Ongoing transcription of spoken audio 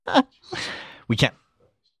We can't.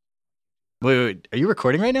 Wait. Are you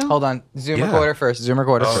recording right now? Hold on. Zoom recorder first. Zoom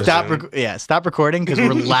recorder first. Stop recording because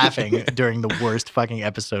we're laughing during the worst fucking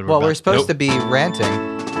episode. We're supposed to be ranting.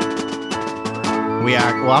 We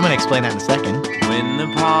are. Well, I'm going to explain that in a second. When the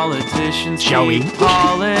politicians Joey. keep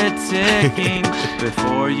politicking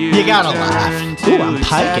before you gotta turn laugh. to Ooh, I'm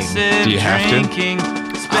piking. excessive Do you have to? drinking.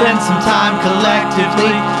 Spend some time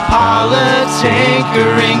collectively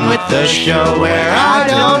politinkering with the show where I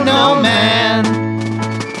don't know, man.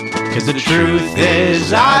 Cause the truth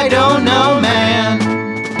is I don't know, man.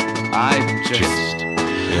 I just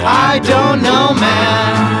I don't know,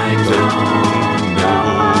 man. I don't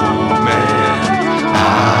know, man.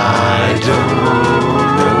 I don't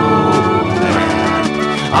know,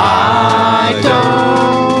 man. I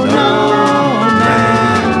don't know,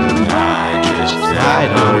 man. I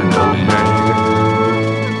don't know,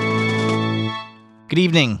 man. Good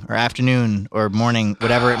evening, or afternoon, or morning,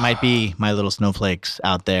 whatever it might be, my little snowflakes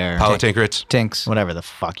out there. Politinkers. Tinks. Whatever the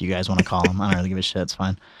fuck you guys want to call them. I don't really give a shit. It's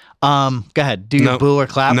fine. Go ahead. Do your No. boo or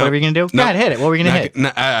clap, No. whatever you're going to do. No. Go ahead, hit it. What were you going to hit?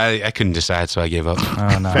 No, I couldn't decide, so I gave up.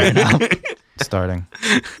 Oh, no. Fair enough. Starting.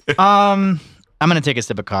 I'm going to take a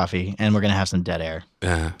sip of coffee, and we're going to have some dead air.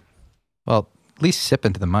 Well, at least sip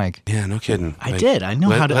into the mic. Yeah, no kidding. I did. I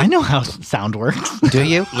know I know how sound works. Do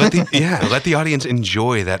you? Let the audience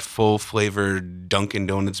enjoy that full flavored Dunkin'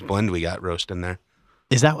 Donuts blend we got roasting there.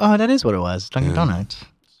 Is that? Oh, that is what it was. Dunkin' Donuts.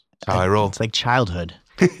 That's how I roll. It's like childhood.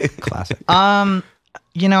 Classic. I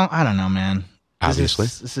don't know, man. Obviously.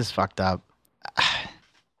 This is fucked up.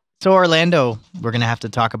 So Orlando, we're gonna have to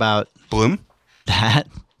talk about Bloom? that.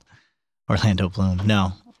 Orlando Bloom.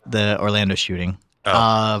 No, the Orlando shooting.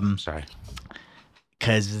 Oh, sorry.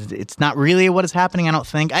 Because it's not really what is happening, I don't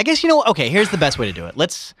think. I guess, okay, here's the best way to do it.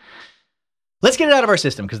 Let's get it out of our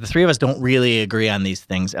system, because the three of us don't really agree on these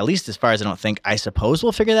things, at least as far as I don't think. I suppose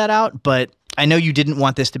we'll figure that out, but I know you didn't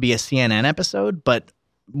want this to be a CNN episode, but,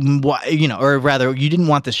 or rather, you didn't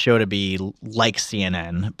want this show to be like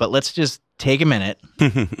CNN, but let's just take a minute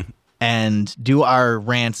and do our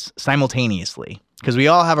rants simultaneously, because we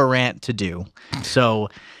all have a rant to do. So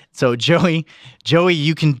Joey,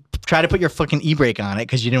 you can try to put your fucking e-brake on it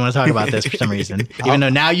because you didn't want to talk about this for some reason, even though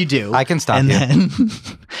now you do. I can stop and you.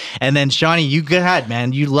 Then Shawnee, you go ahead,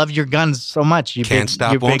 man. You love your guns so much. Can't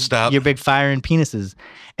stop, won't stop. You're big firing penises.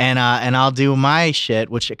 And I'll do my shit,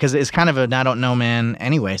 because it's kind of a I don't know, man.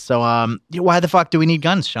 Anyway, so why the fuck do we need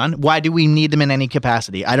guns, Sean? Why do we need them in any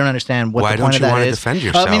capacity? I don't understand what Why the point don't of you that want to is. defend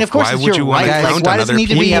yourself? I mean, of course, Why it's would your you want right. to Like, count why on does it other need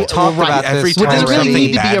to people? be We have talked right? about this Well, does it really something need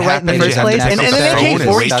to be bad a right in the happens, first you have place? to And pick then up they the take phone and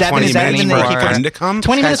wait 47 20 is that minutes even for they a keep gun to come?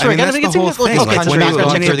 20 minutes I for a mean, gun. that's It the seems whole like, thing. okay, Like, so when we're you not going to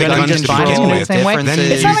want check the your gun guns just to fine begin in the with, same way. then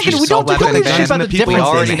It's not like you we don't do solve this that shit about the then the people differences.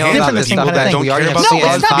 already know about Differences this kind stuff of that thing. don't care about No, the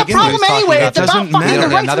it's not the begin problem with. anyway. It It's about doesn't fucking the matter.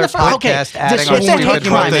 rights of the fuck. Okay, podcast adding it's on a to hate the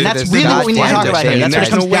crime, and debate. that's This really is what we need to not talk about here. planned. That's what it There's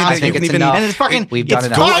comes no way down that to. you can even- And it's fucking, We've done it's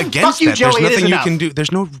enough. Go fine. against Fuck you, that. Joey. There's It is nothing you enough. can do.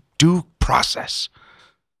 There's no due process.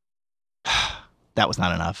 That was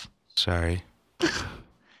not enough. Sorry.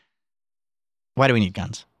 Why do we need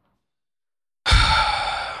guns?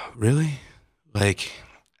 Really? Like,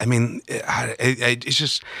 I mean, it's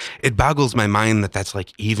just, it boggles my mind that that's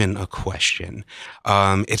like even a question.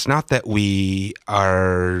 It's not that we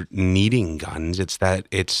are needing guns. It's that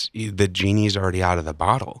the genie's already out of the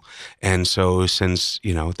bottle. And so since,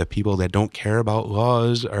 the people that don't care about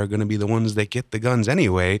laws are going to be the ones that get the guns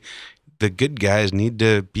anyway, the good guys need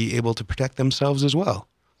to be able to protect themselves as well.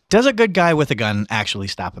 Does a good guy with a gun actually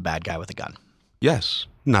stop a bad guy with a gun? Yes.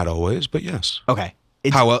 Not always, but yes. Okay.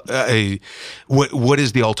 What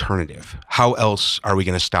is the alternative? How else are we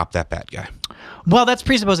going to stop that bad guy? Well, that's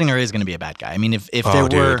presupposing there is going to be a bad guy. I mean, if there were...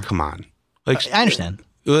 Dude, come on. Like, I understand.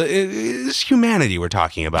 It's humanity we're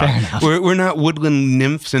talking about. Fair enough. We're not woodland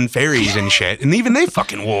nymphs and fairies and shit. And even they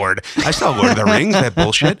fucking ward. I saw Lord of the Rings, that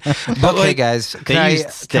bullshit. But Okay, guys, can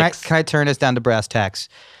I turn us down to brass tacks?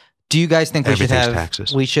 Do you guys think we should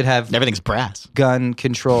have Everything's brass. gun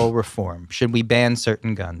control reform? Should we ban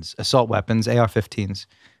certain guns, assault weapons, AR-15s,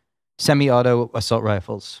 semi-auto assault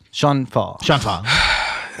rifles? Sean Fall.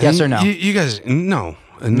 Yes or no? You guys, no.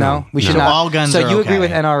 No, we should So not. all guns So are you agree okay.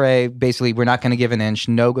 with NRA? Basically, we're not going to give an inch.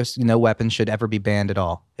 No weapons should ever be banned at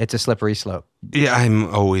all. It's a slippery slope. Yeah, I'm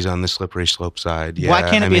always on the slippery slope side. Yeah, Why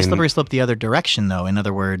can't it be a slippery slope the other direction, though? In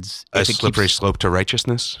other words, a slippery slope to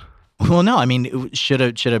righteousness? Well, no. I mean, should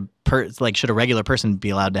a regular person be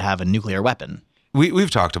allowed to have a nuclear weapon? We've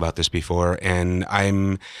talked about this before, and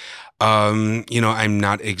I'm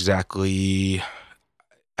not exactly.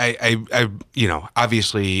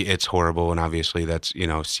 Obviously it's horrible, and obviously that's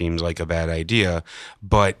seems like a bad idea,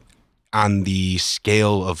 but on the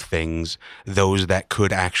scale of things, those that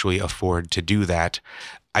could actually afford to do that,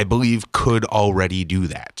 I believe, could already do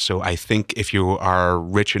that. So I think if you are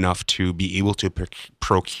rich enough to be able to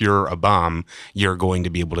procure a bomb, you're going to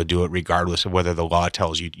be able to do it regardless of whether the law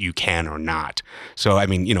tells you you can or not. So, I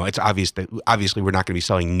mean, it's obvious that obviously we're not going to be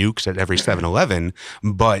selling nukes at every 7-Eleven,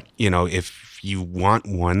 but, if you want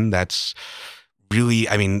one, that's really,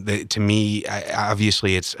 I mean, to me,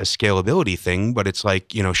 obviously it's a scalability thing, but it's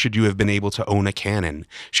like, should you have been able to own a cannon?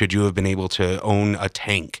 Should you have been able to own a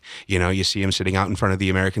tank? You see them sitting out in front of the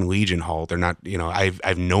American Legion Hall. They're not,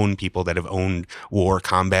 I've known people that have owned war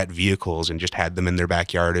combat vehicles and just had them in their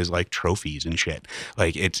backyard as like trophies and shit.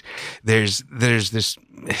 Like there's this,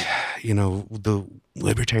 the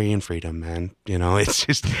libertarian freedom, man.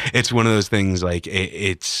 It's one of those things. Like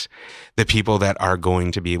it's the people that are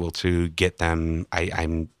going to be able to get them.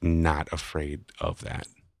 I'm not afraid of that.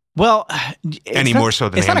 Well, any more so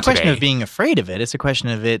than it's not a question today. of being afraid of it. It's a question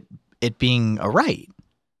of it being a right.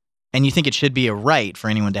 And you think it should be a right for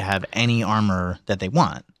anyone to have any armor that they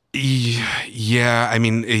want. Yeah, I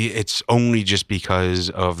mean, it's only just because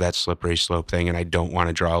of that slippery slope thing, and I don't want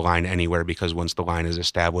to draw a line anywhere because once the line is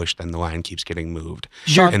established, then the line keeps getting moved.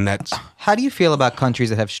 Sean, And that's how do you feel about countries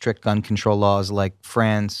that have strict gun control laws like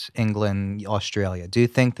France, England, Australia? Do you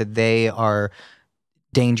think that they are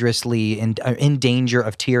dangerously in danger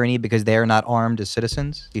of tyranny because they're not armed as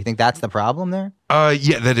citizens? Do you think that's the problem there?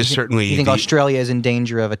 yeah, that is certainly. You think Australia is in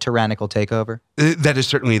danger of a tyrannical takeover? That is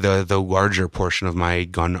certainly the larger portion of my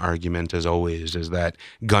gun argument, as always, is that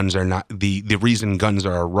guns are not the reason guns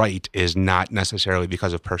are a right is not necessarily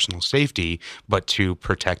because of personal safety, but to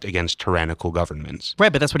protect against tyrannical governments.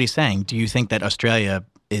 Right, but that's what he's saying. Do you think that Australia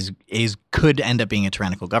could end up being a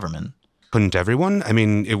tyrannical government? Couldn't everyone? I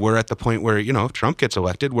mean, we're at the point where, if Trump gets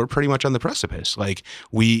elected, we're pretty much on the precipice. Like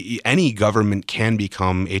any government can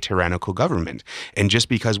become a tyrannical government. And just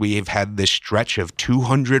because we have had this stretch of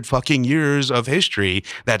 200 fucking years of history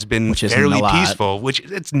that's been fairly peaceful, which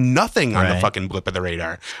it's nothing on the fucking blip of the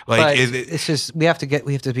radar. Like it's just, we have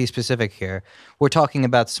to be specific here. We're talking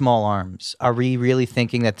about small arms. Are we really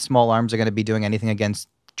thinking that small arms are going to be doing anything against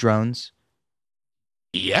drones?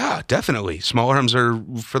 Yeah, definitely. Small arms are,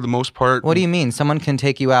 for the most part. What do you mean? Someone can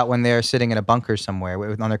take you out when they're sitting in a bunker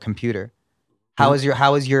somewhere on their computer. How is your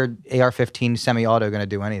AR-15 semi-auto going to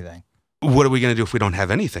do anything? What are we going to do if we don't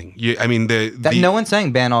have anything? No one's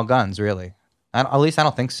saying ban all guns, really. At least I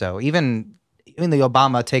don't think so. Even the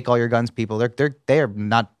Obama take all your guns people, they are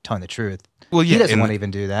not telling the truth. Well, yeah, he doesn't want to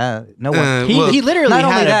even do that. No one. He literally not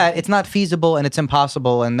only that, it's not feasible and it's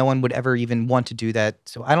impossible, and no one would ever even want to do that.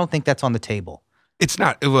 So I don't think that's on the table. It's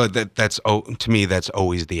not. Well, to me, that's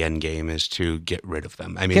always the end game, is to get rid of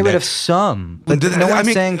them. I mean, get rid of some, but no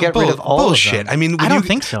one's saying get rid of all bullshit. of them. I mean, I don't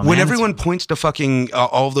think so. When everyone points to fucking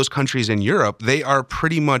all of those countries in Europe, they are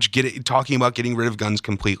pretty much talking about getting rid of guns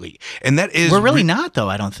completely, and that is we're really not,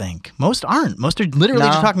 though. I don't think most aren't. Most are literally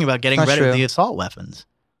just talking about getting rid of the assault weapons.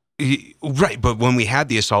 Right, but when we had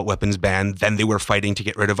the assault weapons ban, then they were fighting to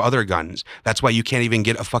get rid of other guns. That's why you can't even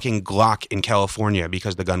get a fucking Glock in California,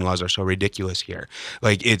 because the gun laws are so ridiculous here.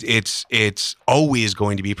 Like it's always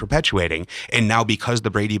going to be perpetuating. And now because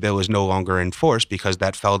the Brady bill is no longer in force, because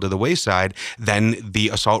that fell to the wayside, then the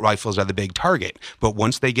assault rifles are the big target. But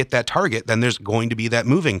once they get that target, then there's going to be that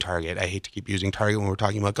moving target. I hate to keep using target when we're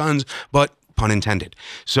talking about guns, but pun intended.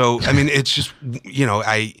 So, I mean, it's just,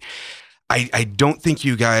 I don't think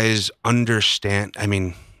you guys understand. I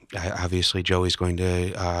mean, obviously Joey's going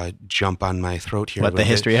to jump on my throat here. What, the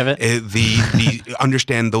history of it? The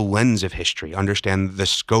understand the lens of history, understand the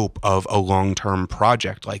scope of a long-term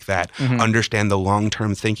project like that, understand the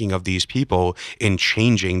long-term thinking of these people in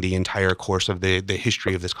changing the entire course of the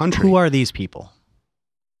history of this country. Who are these people?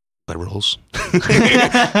 Liberals.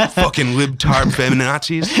 Fucking libtard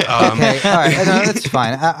feminazis. Okay, all right. No, that's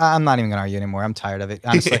fine. I'm not even going to argue anymore. I'm tired of it,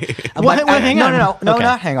 honestly. Hang on. No, Okay.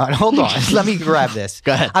 not hang on. Hold on. Let me grab this.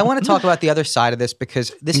 Go ahead. I want to talk about the other side of this,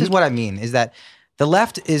 because this is what I mean, is that the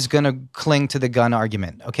left is going to cling to the gun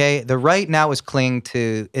argument, okay? The right now is clinging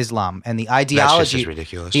to Islam and the ideology. That's just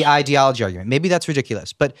ridiculous. The ideology argument. Maybe that's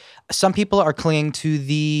ridiculous, but some people are clinging to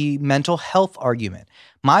the mental health argument.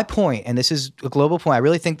 My point, and this is a global point, I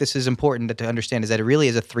really think this is important to understand, is that it really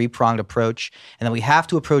is a three-pronged approach, and that we have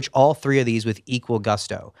to approach all three of these with equal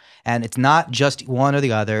gusto. And it's not just one or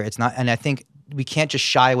the other. It's not, and I think we can't just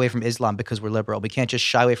shy away from Islam because we're liberal. We can't just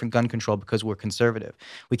shy away from gun control because we're conservative.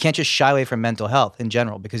 We can't just shy away from mental health in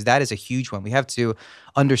general, because that is a huge one. We have to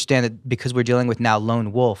understand that because we're dealing with now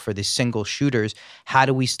lone wolf or these single shooters, how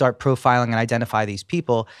do we start profiling and identify these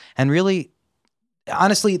people? And really,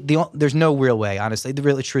 honestly, there's no real way. Honestly, the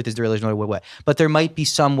real truth is there is no real way. But there might be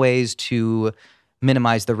some ways to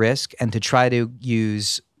minimize the risk and to try to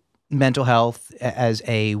use mental health as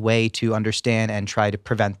a way to understand and try to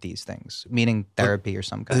prevent these things, meaning therapy or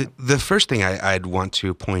some kind. The first thing I'd want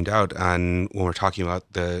to point out on when we're talking about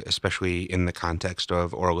especially in the context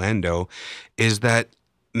of Orlando, is that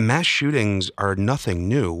mass shootings are nothing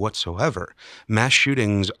new whatsoever. Mass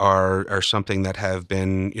shootings are something that have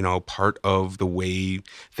been, part of the way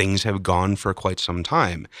things have gone for quite some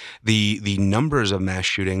time. The numbers of mass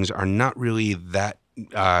shootings are not really that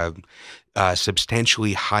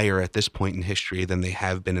substantially higher at this point in history than they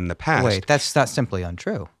have been in the past. Wait, that's not simply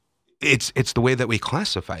untrue. It's the way that we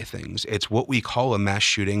classify things. It's what we call a mass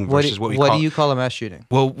shooting versus what do you call a mass shooting?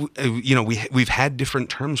 Well, we've had different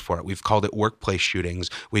terms for it. We've called it workplace shootings.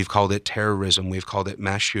 We've called it terrorism. We've called it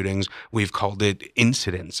mass shootings. We've called it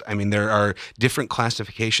incidents. I mean, there are different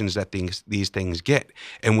classifications that these things get.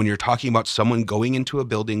 And when you're talking about someone going into a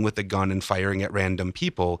building with a gun and firing at random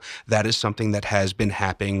people, that is something that has been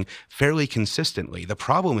happening fairly consistently. The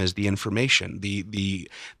problem is the information, the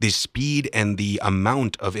speed and the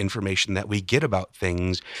amount of information that we get about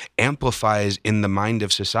things amplifies in the mind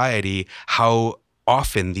of society how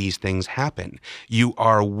often these things happen. You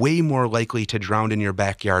are way more likely to drown in your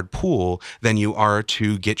backyard pool than you are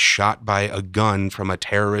to get shot by a gun from a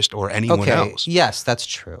terrorist or anyone else. Yes, that's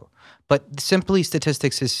true. But simply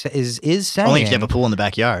statistics is saying Only if you have a pool in the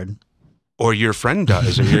backyard. Or your friend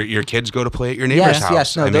does, or your kids go to play at your neighbor's house.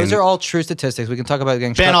 Yes, no, those are all true statistics. We can talk about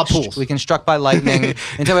getting ban all pools. We can struck by lightning. We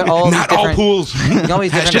can talk about all not all pools. All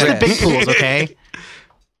these different Just the risks. big pools, okay?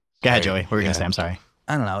 Go ahead, Joey. What were you going to say? I'm sorry.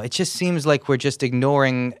 I don't know. It just seems like we're just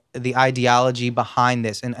ignoring the ideology behind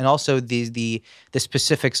this, and also the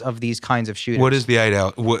specifics of these kinds of shootings. What is the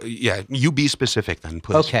ideology? You be specific then,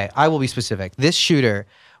 please. Okay, I will be specific. This shooter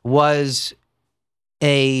was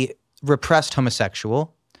a repressed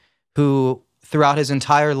homosexual who, throughout his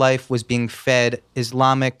entire life, was being fed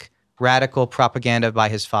Islamic radical propaganda by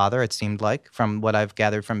his father, it seemed like, from what I've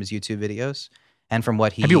gathered from his YouTube videos and from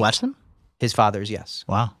what he... Have you watched them? His father's, yes.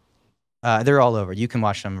 Wow. They're all over. You can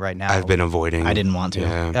watch them right now. I've been avoiding. I didn't want to.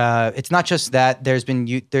 Yeah. It's not just that. There's been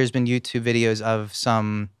YouTube videos of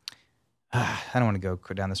some... I don't want to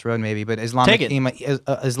go down this road maybe, but Islamic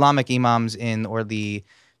imams in the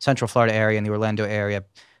Central Florida area, in the Orlando area,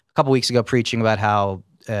 a couple weeks ago preaching about how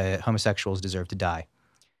homosexuals deserve to die.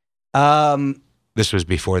 This was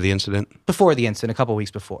before the incident? Before the incident, a couple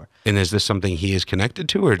weeks before. And is this something he is connected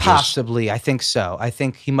to, or just... Possibly, I think so. I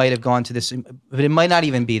think he might have gone to this, but it might not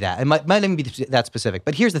even be that. It might even be that specific.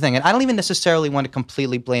 But here's the thing, and I don't even necessarily want to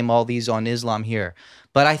completely blame all these on Islam here,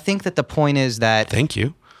 but I think that the point is that... Thank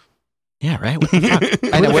you. Yeah, right? What the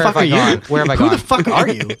fuck? I know, where have I gone? Where have I gone? Who the fuck are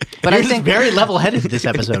you? But You're I think very level-headed this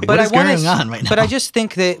episode. But What is going on right now? But I just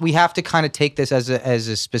think that we have to kind of take this as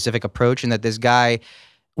a specific approach, and that this guy,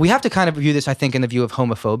 we have to kind of view this, I think, in the view of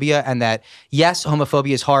homophobia, and that, yes,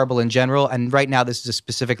 homophobia is horrible in general, and right now this is a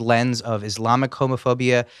specific lens of Islamic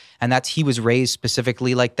homophobia, and that's he was raised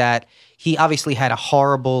specifically like that. He obviously had a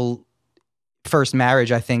horrible first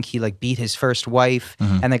marriage. I think he beat his first wife,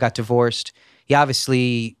 and they got divorced. He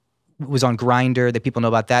obviously was on Grindr. That people know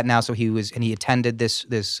about that now. So he attended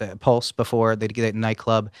this Pulse before they did a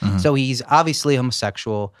nightclub. So he's obviously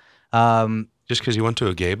homosexual. Just because you went to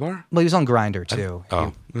a gay bar? Well, he was on Grindr too.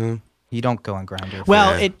 You don't go on Grindr.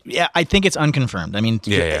 Well, I think it's unconfirmed. I mean,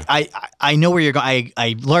 I know where you're going.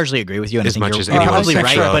 I largely agree with you. And As I think much you're as any probably right,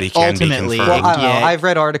 homosexuality but can be ultimately, confirmed. Well, I don't know. I've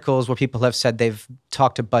read articles where people have said they've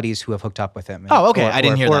talked to buddies who have hooked up with him. Oh, okay. I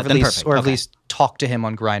didn't hear that. Then perfect. Or at Okay. least talked to him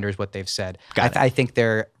on Grindr is what they've said. I think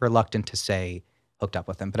they're reluctant to say hooked up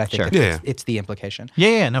with him, but I think it's the implication.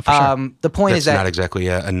 Yeah, no, for sure. The point is That's that not exactly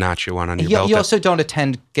a notch you want on your belt. you also don't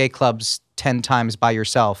attend gay clubs 10 times by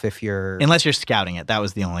yourself if you're... Unless you're scouting it. That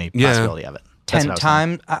was the only possibility of it. That's 10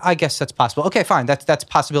 times? I guess that's possible. Okay, fine. That's a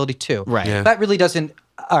possibility too. Right. Yeah. That really doesn't...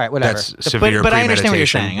 All right, whatever. That's severe But I understand what you're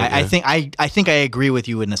premeditation, saying. but I think I agree with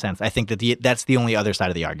you in a sense. I think that that's the only other side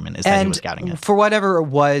of the argument is that he was scouting it. For whatever it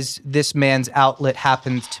was, this man's outlet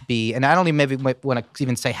happens to be, and I don't even maybe want to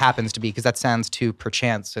even say happens to be because that sounds too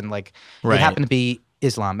perchance and Right. it happened to be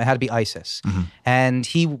Islam. It had to be ISIS. And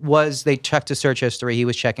they checked his search history. He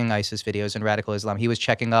was checking ISIS videos and radical Islam. He was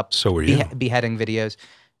checking up So were you. beheading videos.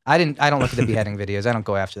 I don't look at the beheading videos. I don't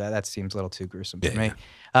go after that. That seems a little too gruesome for me.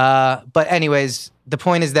 But anyways, the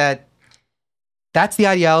point is that that's the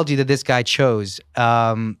ideology that this guy chose.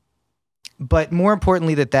 But more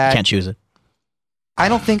importantly Can't choose it. I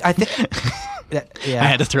think I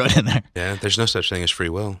had to throw it in there. Yeah, there's no such thing as free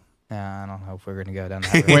will. I don't know if we're going to go down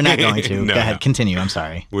that road. We're not going to. No, Go ahead. no. Continue. I'm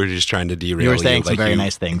sorry. We're just trying to derail You were saying some like very you-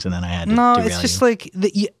 nice things, and then I had to No, derail it's just you. like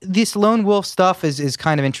this lone wolf stuff is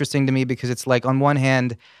kind of interesting to me because it's like on one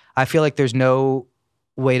hand, I feel like there's no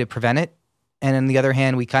way to prevent it. And on the other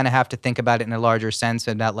hand, we kind of have to think about it in a larger sense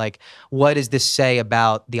and that, like, what does this say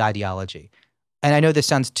about the ideology? And I know this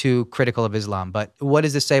sounds too critical of Islam, but what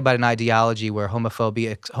does this say about an ideology where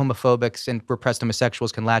homophobics and repressed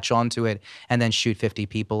homosexuals can latch onto it and then shoot 50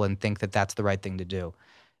 people and think that that's the right thing to do?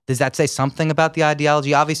 Does that say something about the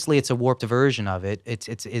ideology? Obviously, it's a warped version of it.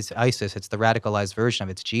 It's ISIS. It's the radicalized version of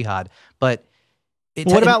it. It's jihad. But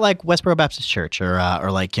what about like Westboro Baptist Church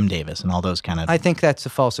or like Kim Davis and all those kind of? I think that's a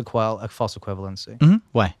false equivalency. Mm-hmm.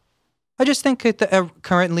 Why? I just think that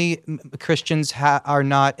currently Christians are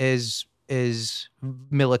not as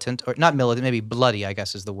militant, or not militant, maybe bloody, I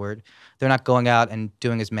guess is the word. They're not going out and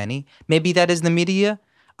doing as many. Maybe that is the media.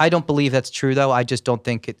 I don't believe that's true, though. I just don't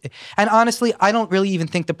think it. And honestly, I don't really even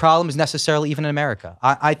think the problem is necessarily even in America.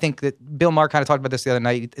 I think that Bill Maher kind of talked about this the other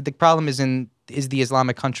night. The problem is the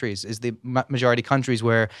Islamic countries, is the majority countries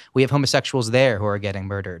where we have homosexuals there who are getting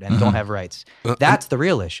murdered and don't have rights. That's the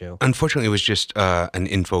real issue. Unfortunately, it was just an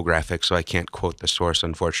infographic, so I can't quote the source,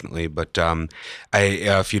 unfortunately. But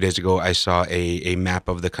a few days ago, I saw a map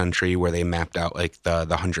of the country where they mapped out like the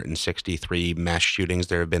 163 mass shootings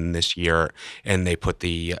there have been this year, and they put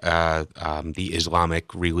the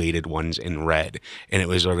Islamic-related ones in red. And it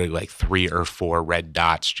was literally like 3 or 4 red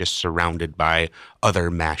dots just surrounded by other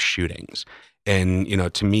mass shootings. And, you know,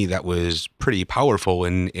 to me, that was pretty powerful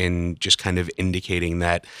in just kind of indicating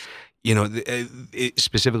that, you know,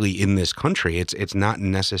 specifically in this country, it's not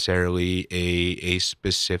necessarily a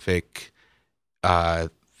specific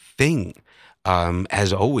thing.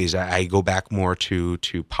 As always, I go back more to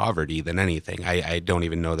poverty than anything. I don't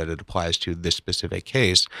even know that it applies to this specific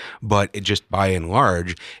case, but it just by and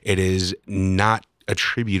large, it is not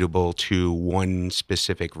attributable to one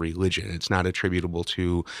specific religion. It's not attributable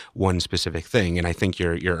to one specific thing. And I think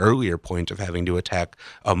your earlier point of having to attack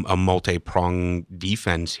a multi-pronged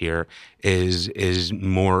defense here is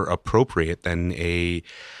more appropriate than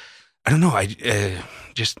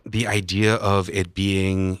just the idea of it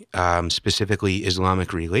being specifically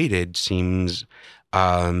Islamic related seems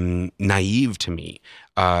naive to me.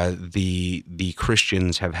 The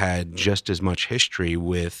Christians have had just as much history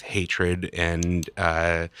with hatred and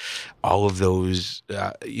all of those.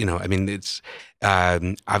 I mean, it's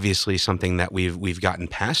obviously something that we've gotten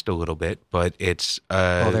past a little bit, but it's.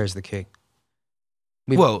 There's the key.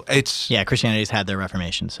 Christianity's had their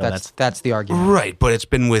Reformation, so that's the argument, right? But it's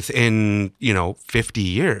been within 50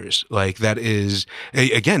 years. Like that is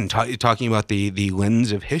again talking about the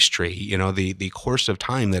lens of history. The course of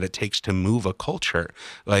time that it takes to move a culture.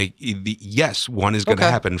 Like yes, one is going to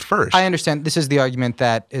happen first. I understand. This is the argument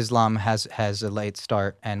that Islam has a late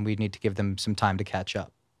start, and we need to give them some time to catch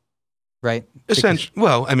up. Right? Essentially,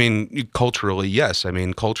 well, I mean, culturally, yes. I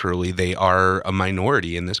mean, culturally, they are a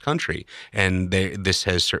minority in this country, and this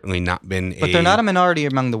has certainly not been. But they're not a minority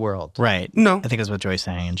among the world, right? No, I think that's what Joy's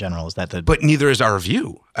saying in general is that But neither is our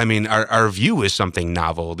view. I mean, our view is something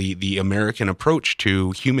novel. The American approach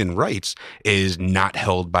to human rights is not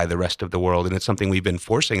held by the rest of the world, and it's something we've been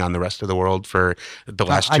forcing on the rest of the world for the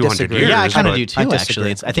last 200 years. Yeah, I kind of do too.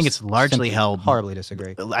 Actually, I think it's largely held. Horribly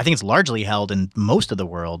disagree. I think it's largely held in most of the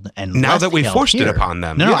world, and now that we forced it upon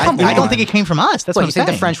them. No, I don't think it came from us. That's what I'm saying.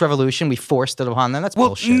 The French Revolution, we forced it upon them. That's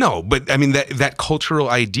bullshit. No, but I mean that cultural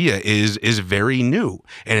idea is very new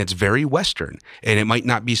and it's very Western, and it might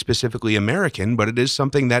not be specifically American, but it is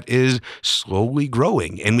something that is slowly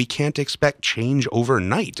growing, and we can't expect change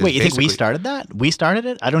overnight. Wait, you think we started that? We started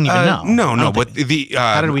it? I don't even know. No. But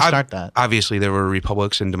how did we start that? Obviously, there were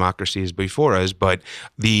republics and democracies before us, but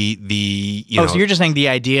so you're just saying the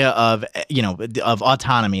idea of of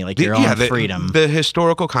autonomy, like your own freedom. The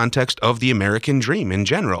historical context of the American dream in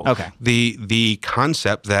general. Okay. The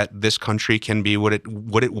concept that this country can be what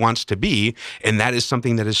it wants to be, and that is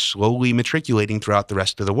something that is slowly matriculating throughout the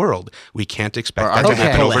rest of the world. We can't expect that to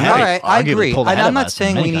happen overnight. All right, I agree. And I'm not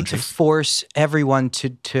saying we need to force everyone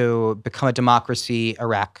to become a democracy,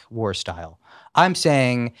 Iraq war style. I'm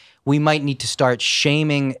saying we might need to start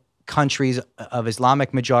shaming countries of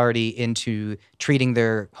Islamic majority into treating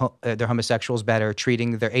their homosexuals better,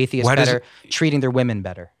 treating their atheists better, treating their women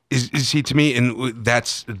better. See, to me, and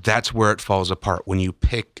that's where it falls apart when you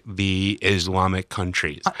pick the Islamic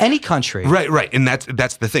countries. Any country, right, and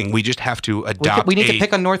that's the thing. We just have to adopt. We need to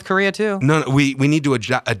pick on North Korea too. No, we need to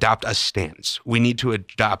adopt a stance. We need to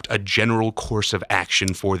adopt a general course of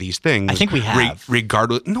action for these things. I think we have.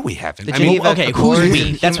 Regardless, no, we haven't. Who's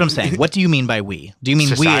we? That's what I'm saying. What do you mean by we? Do you mean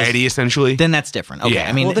society essentially? Then that's different. Okay, yeah.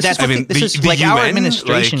 I mean this is like UN, our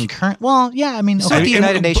administration. This is what the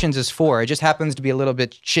United Nations is for. It just happens to be a little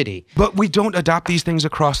bit shitty shitty. But we don't adopt these things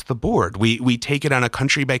across the board. We take it on a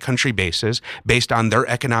country by country basis based on their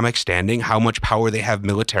economic standing, how much power they have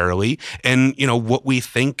militarily, and what we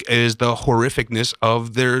think is the horrificness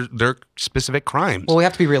of their specific crimes. Well, we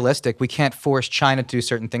have to be realistic. We can't force China to do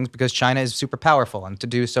certain things because China is super powerful, and to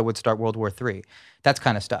do so would start World War III. That's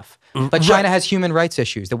kind of stuff. But China has human rights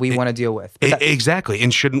issues that we want to deal with. Exactly.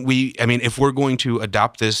 And shouldn't we, if we're going to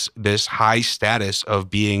adopt this high status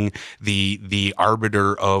of being the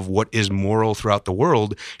arbiter of what is moral throughout the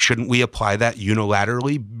world, shouldn't we apply that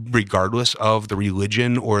unilaterally regardless of the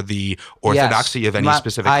religion or the orthodoxy of any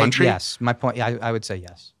specific country? Yes. My point, I would say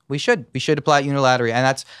yes. We should apply it unilaterally. And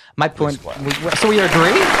that's my point. So we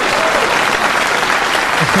agree?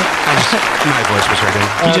 My voice was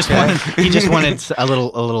hurting. He just wanted a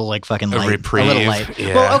little like fucking light, reprieve. a little light.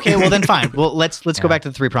 Yeah. Well, okay, well then fine. Well, let's go back to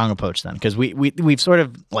the three-pronged approach then, because we've sort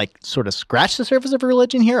of scratched the surface of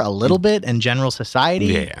religion here a little bit and general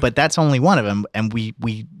society, but that's only one of them. And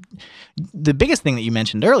the biggest thing that you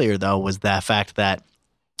mentioned earlier though was the fact that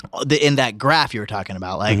in that graph you were talking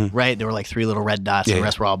about, right, there were like 3 little red dots, and the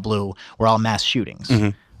rest were all blue. Were all mass shootings,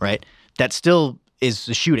 right? That still is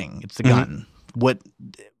the shooting. It's the gun. What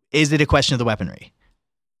is it a question of the weaponry?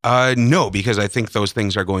 No, because I think those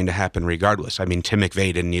things are going to happen regardless. Tim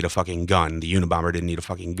McVeigh didn't need a fucking gun. The Unabomber didn't need a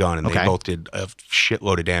fucking gun, and they both did a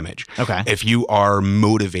shitload of damage. Okay. If you are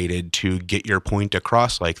motivated to get your point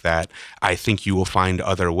across like that, I think you will find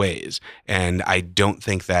other ways. And I don't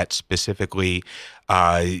think that specifically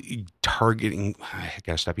targeting, I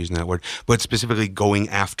gotta stop using that word, but specifically going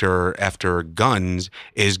after guns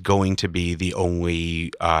is going to be the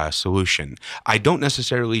only solution. I don't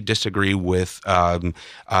necessarily disagree with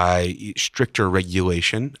stricter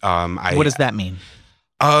regulation. What does that mean?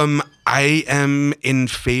 I am in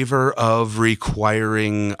favor of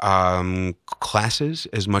requiring classes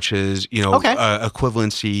as much as,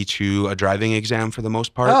 equivalency to a driving exam for the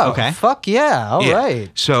most part. Oh, okay. Fuck yeah. All right.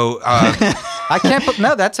 So I can't put,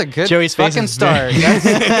 no, that's a good Joey's fucking start.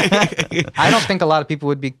 I don't think a lot of people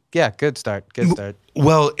would be, good start.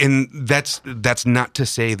 Well, and that's not to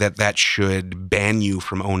say that should ban you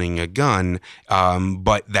from owning a gun,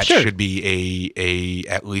 but that should be a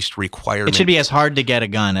at least requirement. It should be as hard to get a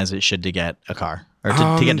gun as it should to get a car or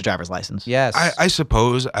to get a driver's license. Yes, I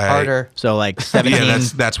suppose harder. So like 17. Yeah,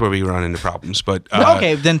 that's where we run into problems. But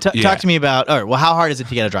okay, then talk to me about. All right, well, how hard is it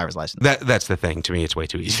to get a driver's license? That's the thing. To me, it's way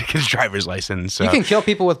too easy to get a driver's license. You can kill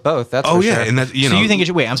people with both. That's for sure. And that so you think it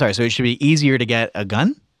should wait? I'm sorry. So it should be easier to get a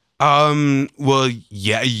gun? Well,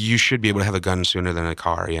 yeah, you should be able to have a gun sooner than a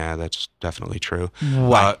car. Yeah, that's definitely true.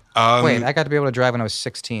 What? Wait, I got to be able to drive when I was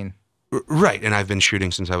 16. Right, and I've been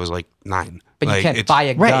shooting since I was like 9. But you can't buy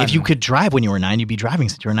a gun. Right, if you could drive when you were 9, you'd be driving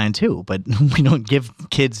since you were 9 too. But we don't give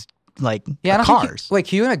kids cars. Wait,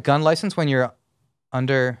 can you get a gun license when you're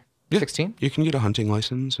under 16? You can get a hunting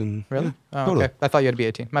license and really? Yeah, totally. Okay. I thought you had to be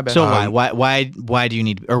 18. My bad. So why do you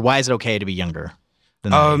need, or why is it okay to be younger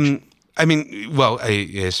than that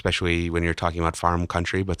age? Especially when you're talking about farm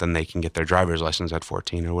country, but then they can get their driver's license at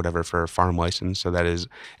 14 or whatever for a farm license. So that is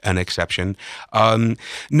an exception. No,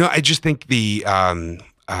 I just think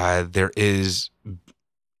there is,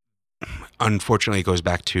 unfortunately, it goes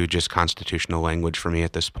back to just constitutional language for me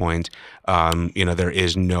at this point. There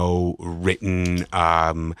is no written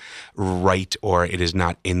right, or it is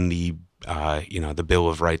not in the Bill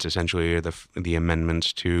of Rights, essentially, or the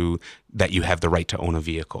amendments to that you have the right to own a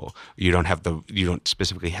vehicle. You don't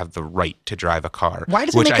specifically have the right to drive a car. Why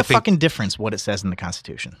does it make a fucking difference what it says in the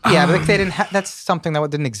Constitution? Yeah, but they didn't. That's something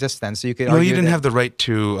that didn't exist then. So you could. No, you didn't have the right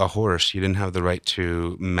to a horse. You didn't have the right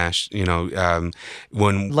to mash. When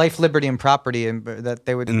life, liberty, and property, and that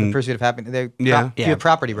they would the pursuit of happiness. You have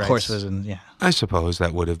property rights. Horses and I suppose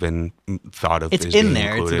that would have been thought of. It's as in being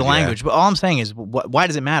there. included, It's the language. But all I'm saying is, why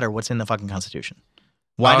does it matter what's in the fucking Constitution?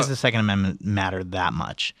 Why does the Second Amendment matter that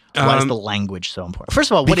much? Why is the language so important?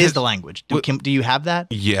 First of all, what is the language? Do you have that?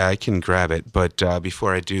 Yeah, I can grab it. But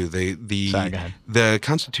before I do, Sorry, go ahead. the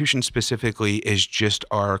Constitution specifically is just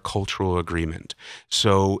our cultural agreement.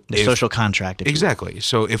 So The social contract. Exactly.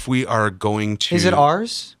 So if we are going to, Is it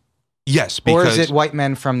ours? Yes, Or because is it white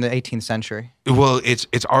men from the 18th century? well, it's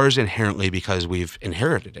ours inherently because we've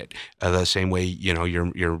inherited it the same way your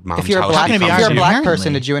mom's If you're a house. black, can it be if ours you're a black inherently?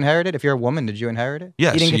 person, did you inherit it? If you're a woman, did you inherit it?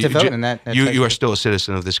 Yes, you didn't get to vote in that. You are still a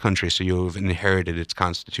citizen of this country, so you have inherited its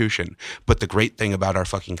constitution. But the great thing about our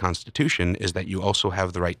fucking constitution is that you also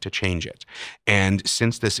have the right to change it. And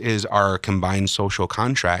since this is our combined social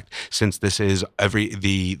contract, since this is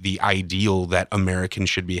the ideal that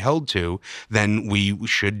Americans should be held to, then we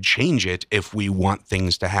should change it if we want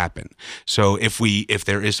things to happen. So So if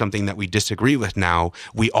there is something that we disagree with now,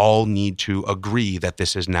 we all need to agree that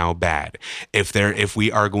this is now bad. If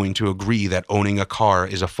we are going to agree that owning a car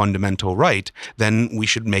is a fundamental right, then we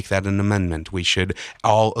should make that an amendment. We should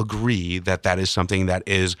all agree that that is something that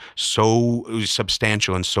is so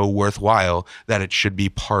substantial and so worthwhile that it should be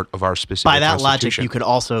part of our specific By that logic, constitution. you could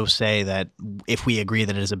also say that if we agree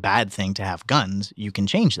that it is a bad thing to have guns, you can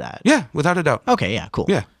change that. Yeah, without a doubt. Okay, yeah, cool.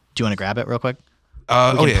 Yeah. Do you want to grab it real quick? We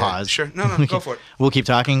can yeah, pause. Sure. No, go for it. We'll keep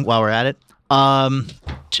talking while we're at it.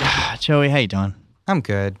 Joey, how you doing? I'm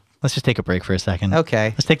good. Let's just take a break for a second.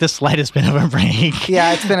 Okay. Let's take the slightest bit of a break.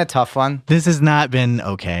 Yeah, it's been a tough one. This has not been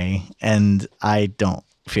okay, and I don't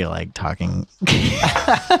feel like talking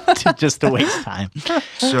just to waste time.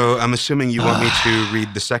 So I'm assuming you want me to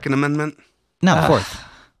read the Second Amendment? No, fourth.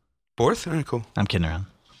 Fourth? All right, cool. I'm kidding around.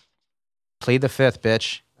 Plead the fifth,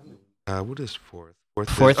 bitch. What is fourth?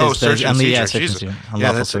 Fourth is is search the and unle- yeah, seizure. search and Jesus. seizure. Yeah,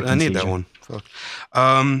 Unlawful search I and need that seizure. one. Fuck.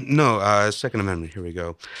 No, Second Amendment. Here we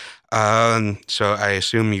go. So I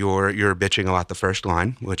assume you're bitching about the first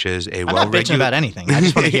line, which is a I'm not bitching about anything. I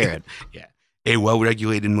just want to hear it. Yeah, a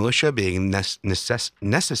well-regulated militia being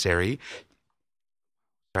necessary.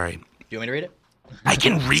 Sorry, Do you want me to read it? I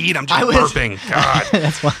can read. I'm just I was- burping. God.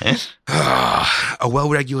 That's fine. A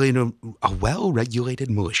well-regulated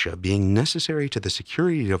militia being necessary to the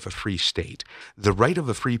security of a free state, the right of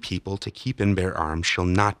a free people to keep and bear arms shall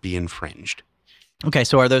not be infringed. Okay,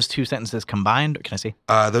 so are those two sentences combined? Can I see?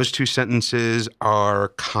 Those two sentences are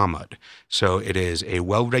commaed. So it is a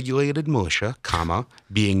well-regulated militia, comma,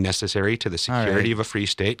 being necessary to the security right. of a free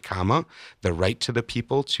state, comma, the right to the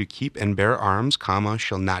people to keep and bear arms, comma,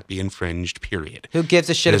 shall not be infringed, period. Who gives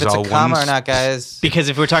a shit It if is it's a all comma one or not, guys? Because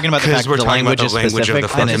if we're talking about the Because fact we're that the talking about language the is language of the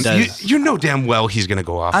specific, then it fucking... does. You know damn well he's going to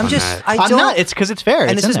go off I'm on just, that. I I'm don't. not. It's because it's fair.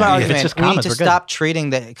 And It's this is in my there. argument. If it's just We need commas, to we're good. stop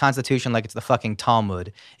treating the Constitution like it's the fucking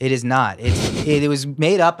Talmud. It is not. It was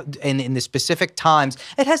made up in the specific times.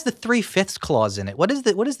 It has the 3/5 clause in it. What is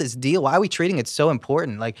this deal? Why are we treating it so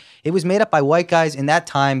important? Like, it was made up by white guys in that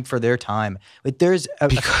time for their time. But there's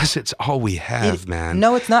Because it's all we have, man.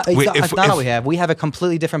 No, it's not. It's Wait, not, if- it's not all if- we have. We have a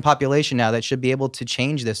completely different population now that should be able to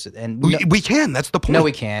change this. And We can. That's the point. no,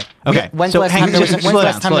 we can't. Okay, When's so the last hang- time there was, just when's slow the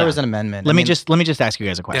down, last time slow there down. was an amendment? Let I me mean, just ask you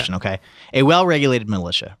guys a question, okay? A well-regulated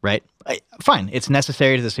militia, right? Fine, it's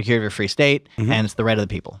necessary to the security of a free state, and it's the right of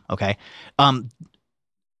the people, okay?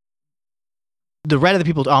 The right of the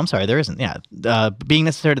people. Oh, I'm sorry, there isn't. Yeah, being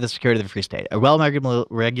necessary to the security of the free state. A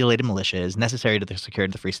well-regulated militia is necessary to the security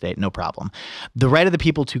of the free state. No problem. The right of the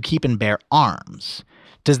people to keep and bear arms.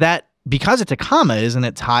 Does that, because it's a comma, isn't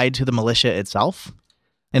it tied to the militia itself?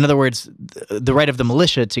 In other words, the right of the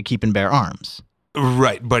militia to keep and bear arms.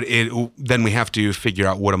 Right, but then we have to figure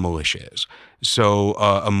out what a militia is. So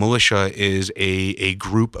a militia is a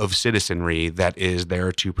group of citizenry that is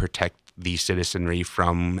there to protect the citizenry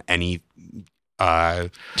from any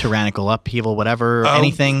Tyrannical upheaval, whatever,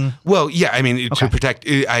 anything. Well, yeah, I mean, Okay. to protect.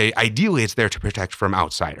 Ideally, it's there to protect from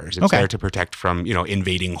outsiders. It's Okay. there to protect from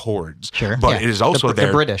invading hordes. Sure. but yeah, it is also the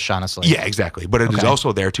there. British, honestly. Yeah, exactly. But it is Okay.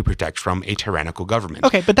 also there to protect from a tyrannical government.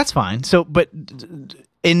 Okay, but that's fine. So, but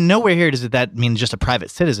in nowhere here does that mean just a private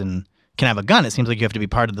citizen can have a gun. It seems like you have to be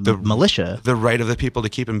part of the militia. The right of the people to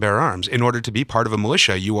keep and bear arms. In order to be part of a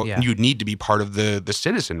militia, you need to be part of the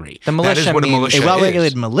citizenry. The That is militia what a means- militia A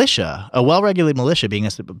well-regulated is. militia, being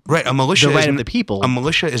Right, a militia the right is of the people. A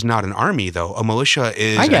militia is not an army, though. A militia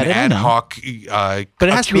is I get an it, I ad know. hoc. but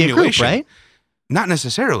it has to be a group, accumulation. right? Not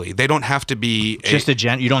necessarily. They don't have to be Just a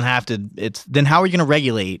gen. You don't have to. It's then how are you going to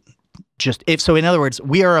regulate? Just if so. In other words,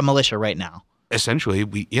 we are a militia right now. essentially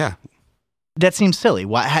That seems silly.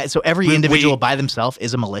 Why? So every We- individual by themselves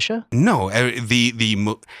is a militia? No,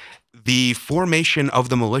 the formation of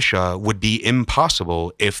the militia would be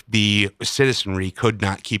impossible if the citizenry could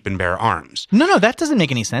not keep and bear arms. No, that doesn't make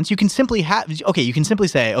any sense. You can simply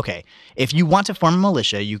say, okay, if you want to form a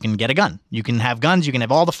militia, you can get a gun. You can have guns. You can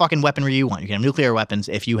have all the fucking weaponry you want. You can have nuclear weapons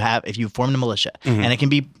if you form a militia. Mm-hmm. And it can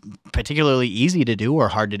be particularly easy to do or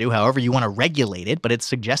hard to do, however you want to regulate it. But it's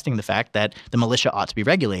suggesting the fact that the militia ought to be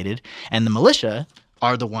regulated, and the militia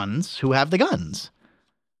are the ones who have the guns.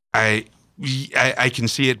 I can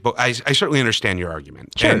see it, but I certainly understand your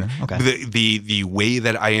argument. Sure, And okay. The way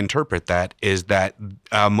that I interpret that is that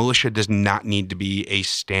militia does not need to be a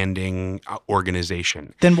standing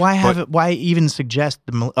organization. Then why even suggest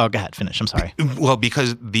go ahead, finish. I'm sorry. Well,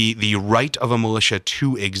 because the right of a militia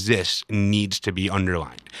to exist needs to be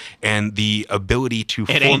underlined, and the ability to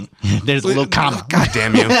It form. ain't. There's a little comma. God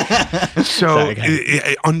damn you! So Sorry, go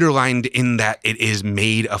ahead. underlined in that it is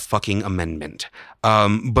made a fucking amendment.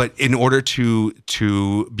 But in order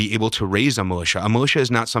to be able to raise a militia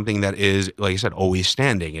is not something that is, like I said, always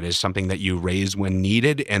standing. It is something that you raise when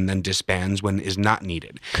needed and then disbands when is not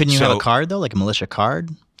needed. Couldn't you have a card though, like a militia card?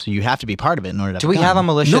 So you have to be part of it in order to. Do we have a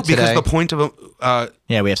militia No, today? because the point of a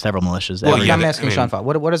Yeah, we have several militias. Well, every- yeah, I'm I asking mean- Sean Faw.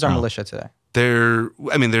 What is our militia today?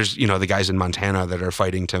 there's the guys in Montana that are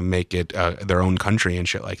fighting to make it their own country and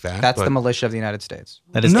shit like that. That's but- the militia of the United States.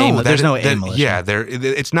 that is there's no A militia. Yeah,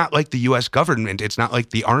 it's not like the U.S. government. It's not like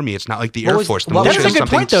the Army. It's not like the What Air was- Force. The what was- militia That's a is good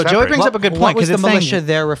something point, though. Joey separate. brings up a good What point, was 'cause the it's saying- militia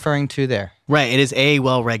they're referring to there? Right. It is a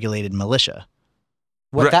well-regulated militia.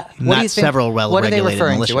 What, Right. what do Not you think, several What are they well-regulated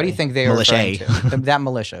referring militia. to? What do you think they are Militia. referring to? That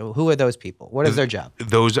militia. Who are those people? What is their job?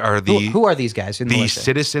 Those are the Who are these guys in the militia?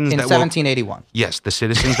 citizens in that will 1781. yes, the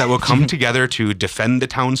citizens that will come together to defend the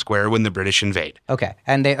town square when the British invade. Okay,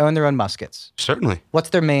 and they own their own muskets. Certainly. What's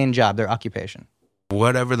their main job? Their occupation?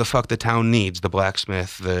 Whatever the fuck the town needs, the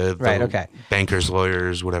blacksmith, the Right, okay. bankers,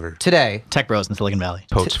 lawyers, whatever. Today, Tech bros in Silicon Valley.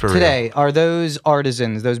 Totes for real. today, are those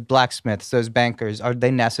artisans, those blacksmiths, those bankers, are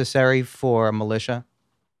they necessary for a militia?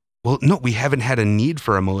 Well, no, we haven't had a need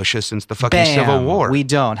for a militia since the fucking Civil War. We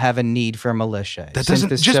don't have a need for a militia. That since doesn't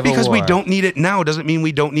the just Civil because we War. don't need it now doesn't mean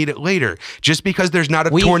we don't need it later. Just because there's not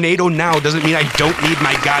a We- tornado now doesn't mean I don't need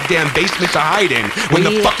my goddamn basement to hide in when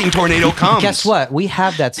the We- fucking tornado comes. Guess what? We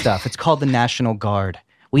have that stuff. It's called the National Guard.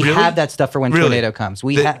 We Really? have that stuff for when Really? tornado comes.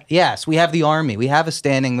 We The- yes, we have the army. We have a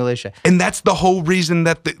standing militia. And that's the whole reason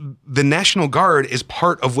that the National Guard is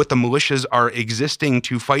part of what the militias are existing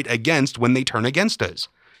to fight against when they turn against us.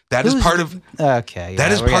 That is Who's part the- of Okay, that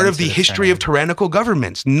yeah, is we're part getting of the to this history thing. of tyrannical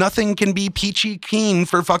governments. Nothing can be peachy keen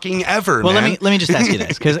for fucking ever. Well, man. let me just ask you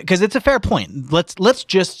this, because it's a fair point. Let's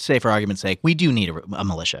just say, for argument's sake, we do need a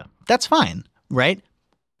militia. That's fine, right?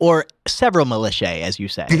 Or several militia, as you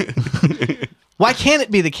say. Why can't it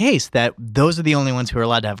be the case that those are the only ones who are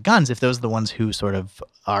allowed to have guns if those are the ones who sort of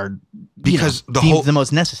are Because the deemed whole- the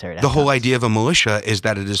most necessary? To The have whole guns? idea of a militia is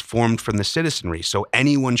that it is formed from the citizenry, so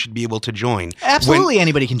anyone should be able to join. Absolutely,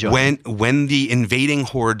 anybody can join. When the invading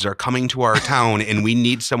hordes are coming to our town and we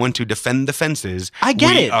need someone to defend the fences, I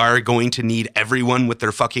get we it. are going to need everyone with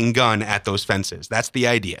their fucking gun at those fences. That's the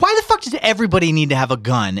idea. Why the fuck does everybody need to have a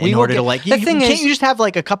gun in We will order to get- like? the thing can't is- you just have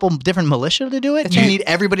like a couple different militia to do it? You need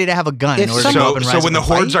everybody to have a gun in If order to some- go So, up and rise so up when the and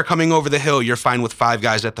fight? hordes are coming over the hill, you're fine with 5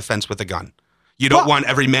 guys at the fence with a gun. You don't Well- want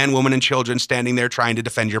every man, woman, and children standing there trying to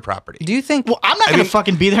defend your property. Do you think? Well, I'm not I going to mean-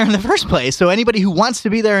 fucking be there in the first place. So anybody who wants to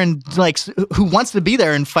be there and who wants to be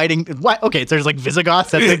there and fighting, what? Okay, so there's like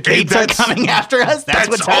Visigoths at the gates are That's- coming after us. That's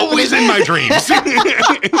what's always happening. in my dreams.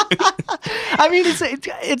 I mean,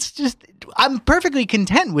 it's just I'm perfectly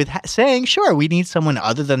content with saying sure we need someone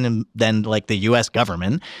other than like the U.S.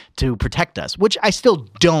 government to protect us, which I still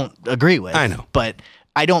don't agree with. I know. but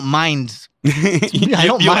I don't mind. I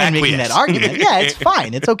don't You'll mind making that acquiesce. argument. Yeah, it's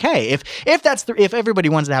fine. It's okay. If everybody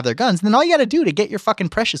wants to have their guns, then all you got to do to get your fucking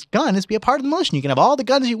precious gun is be a part of the militia. You can have all the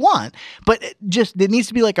guns you want, but it needs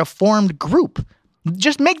to be like a formed group.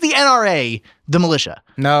 Just make the NRA the militia.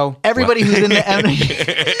 No. Everybody who's in the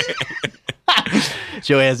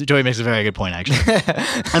Joey makes a very good point, actually.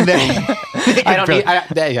 I'm very, I don't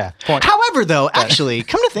need. Yeah. Point. However, though, actually,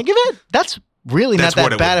 come to think of it, that's really That's not what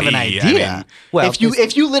that it bad would of an be. idea. I mean, well,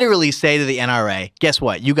 if you literally say to the NRA, guess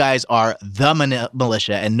what? You guys are the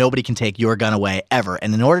militia, and nobody can take your gun away ever.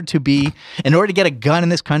 And in order to get a gun in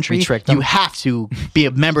this country, We tricked them. you have to be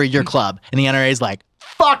a member of your club. And the NRA is like,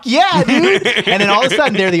 fuck yeah, dude. And then all of a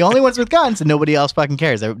sudden, they're the only ones with guns, and nobody else fucking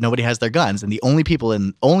cares. Nobody has their guns, and the only people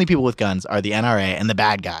with guns are the NRA and the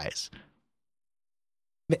bad guys.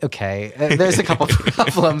 Okay. There's a couple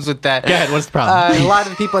problems with that. Go ahead. What's the problem? A lot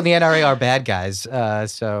of the people in the NRA are bad guys,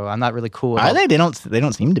 so I'm not really cool. Are they? They don't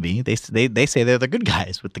seem to be. They say they're the good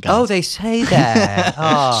guys with the guns. Oh, they say that.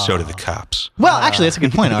 Oh. So do the cops. Well, actually, that's a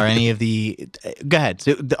good point. Are any of the? Go ahead.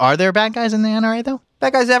 So, are there bad guys in the NRA though?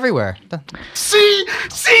 Bad guys everywhere. See.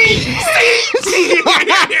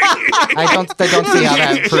 I don't see how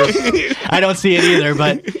that proves. I don't see it either,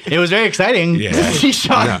 but it was very exciting. Yeah. to see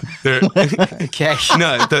Sean. No, there- Okay.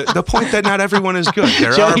 no, the point that not everyone is good.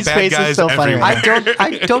 There Joey's are face bad is guys so funny everywhere. right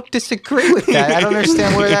I don't disagree with that. I don't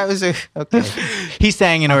understand where that was. Okay. He's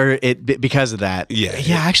saying in order because of that. Yeah.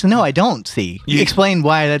 Actually, no, I don't see. Explain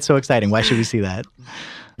why that's so exciting. Why should we see that?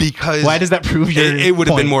 Because Why does that prove your it would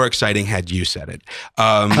have been point? more exciting had you said it.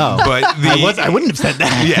 Oh. But I wouldn't have said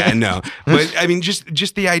that. Yeah, no. But I mean,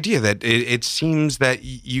 just the idea that it seems that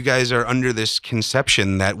you guys are under this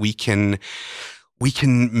conception that we can we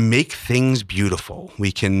can make things beautiful.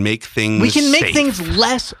 We can make things We can make safe. things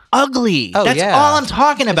less ugly. Oh, That's yeah. all I'm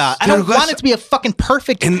talking about. I They're don't less- want it to be a fucking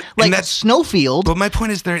perfect And like that's- snowfield. But my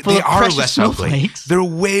point is, they full of are precious less ugly. snowflakes. They're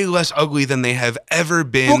way less ugly than they have ever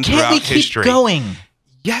been Well, can't throughout we keep history. going?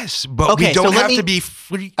 Yes, but Okay, we so don't let have me- to be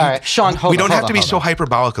free. All right, Sean, hold we don't on, have to be hold so on.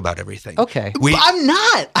 hyperbolic about everything. Okay. We, I'm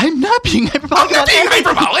not being hyperbolic. I'm not being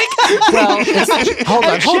hyperbolic. Well, hold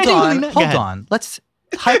on, I'm genuinely not- Go ahead. hold on. Let's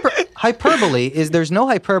hyperbole is there's no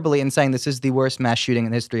hyperbole in saying this is the worst mass shooting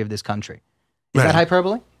in the history of this country. Is Right. that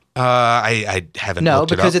hyperbole? I haven't. No,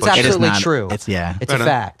 looked it because up, it's but- It is absolutely not- true. It's yeah. It's Right a on.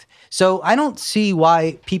 fact. So I don't see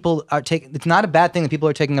why people are taking. It's not a bad thing that people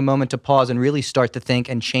are taking a moment to pause and really start to think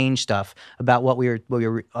and change stuff about what we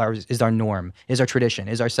are is our norm, is our tradition,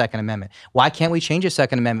 is our Second Amendment. Why can't we change a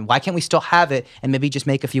Second Amendment? Why can't we still have it and maybe just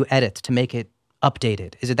make a few edits to make it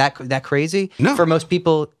updated? Is it that crazy? No. For most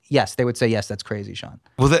people, yes, they would say yes. That's crazy, Sean.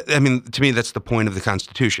 Well, to me, that's the point of the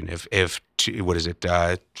Constitution. What is it,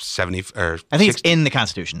 70 or I think 60? it's in the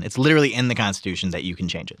Constitution. It's literally in the Constitution that you can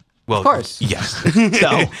change it. Well, Of course. yes.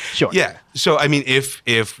 So sure. Yeah. So I mean, if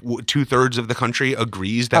 2/3 of the country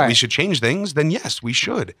agrees that All we right. should change things, then yes, we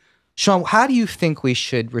should. Sean, how do you think we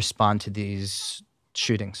should respond to these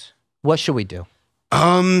shootings? What should we do?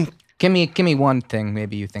 Give me one thing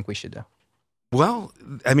maybe you think we should do. Well,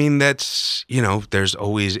 I mean, that's, there's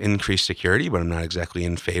always increased security, but I'm not exactly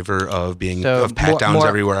in favor of pat downs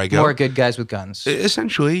everywhere I go. More good guys with guns.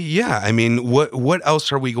 Essentially, yeah. I mean, what else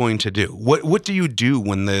are we going to do? What do you do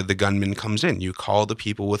when the gunman comes in? You call the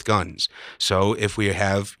people with guns. So if we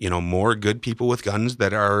have, more good people with guns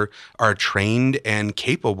that are trained and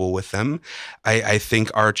capable with them, I think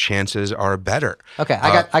our chances are better. Okay,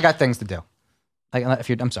 I got things to do.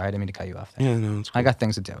 I'm sorry, I didn't mean to cut you off there. Yeah, no, it's cool. I got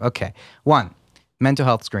things to do. Okay. One, mental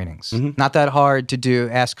health screenings. Mm-hmm. Not that hard to do.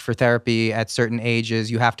 Ask for therapy at certain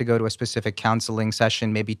ages. You have to go to a specific counseling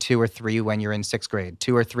session, maybe 2 or 3 when you're in 6th grade,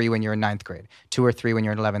 2 or 3 when you're in 9th grade, 2 or 3 when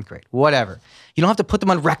you're in 11th grade, whatever. You don't have to put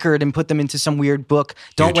them on record and put them into some weird book.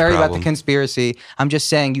 Don't Huge worry about problem. the conspiracy. I'm just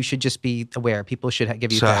saying you should just be aware. People should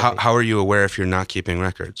give you So therapy. how are you aware if you're not keeping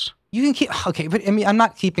records? You can keep, okay, but I mean, I'm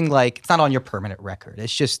not keeping it's not on your permanent record.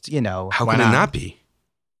 It's just, How Why can not? it not be?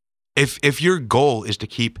 If your goal is to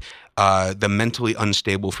keep the mentally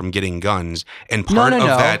unstable from getting guns, and part no, of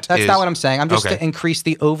that that's is, not what I'm saying. I'm just Okay. to increase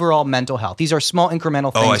the overall mental health. These are small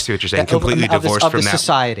incremental things. Oh, I see what you're saying. that over- Completely of this- divorced of from the that.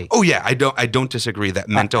 society. Oh yeah, I don't disagree that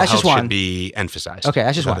mental that's health just one. should be emphasized. Okay,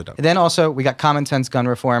 that's just Without one. a doubt. And then also we got common sense gun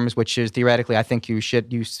reforms, which is theoretically, I think you said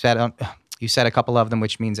a couple of them,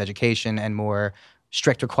 which means education and more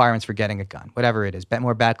strict requirements for getting a gun, whatever it is,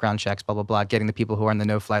 more background checks, blah blah blah, getting the people who are on the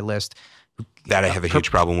no-fly list That I have a huge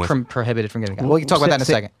problem with. prohibited from getting a gun. Well, we can talk about that in a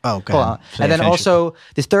second. Oh, go Hold ahead. on. Say- And then finish it. also,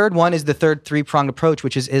 this third one is the third three-pronged approach,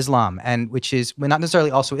 which is Islam, and which is not necessarily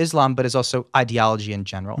also Islam, but is also ideology in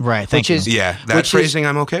general. Right, thank Which you. is Yeah, that which is- phrasing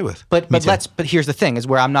I'm okay with. But here's the thing: is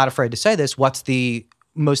where I'm not afraid to say this. What's the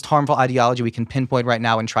most harmful ideology we can pinpoint right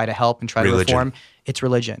now and try to help and try Religion. to reform? It's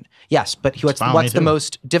religion. Yes, but fine with me what's the too.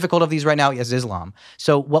 most difficult of these right now is Islam.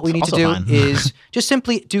 So what we need to also do fine. is just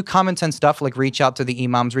simply do common sense stuff, like reach out to the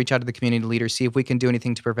imams, reach out to the community leaders, see if we can do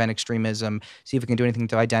anything to prevent extremism, see if we can do anything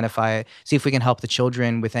to identify it, see if we can help the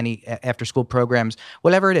children with any after school programs,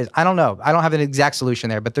 whatever it is. I don't know. I don't have an exact solution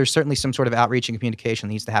there, but there's certainly some sort of outreach and communication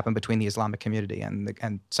that needs to happen between the Islamic community and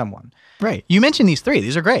someone. Right. You mentioned these 3.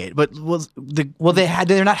 These are great, but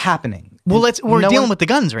They're not happening. we're No dealing one- with the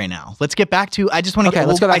guns right now. Let's get back to. I just want to. Okay,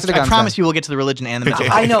 let's go back to the guns I promise then. you, we'll get to the religion and the mental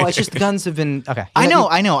health. I know. It's just the guns have been okay. I know.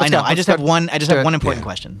 Let's go. I Let's just have go. one. I just Let's have do one it. important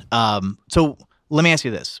question. So let me ask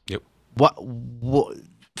you this. Yep. What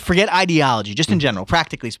forget ideology, just in general,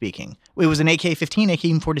 practically speaking. It was an AK-15,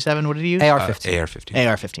 AK-47. What did you use? AR-15. AR-15.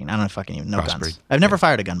 AR-15. I don't fucking even know Crossbreed. guns. I've never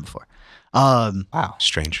fired a gun before. Wow.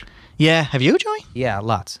 Strange. Yeah. Have you, Joey? Yeah,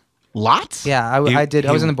 lots. Lots? Yeah, I did.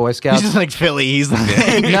 I was in the Boy He's Scouts. just like Philly. He's like,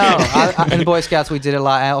 No, in the Boy Scouts we did a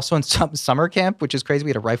lot. I also in summer camp, which is crazy. We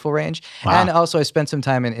had a rifle range, Wow. and also I spent some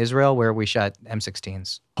time in Israel where we shot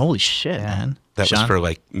M16s. holy shit, man. That Sean? was for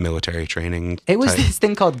like military training. It was type. this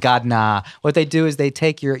thing called Gadna. What they do is they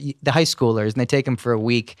take the high schoolers and they take them for a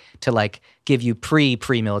week to like give you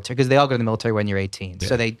pre-military because they all go to the military when you're 18.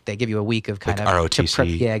 So they give you a week of kind Like of to ROTC. prep,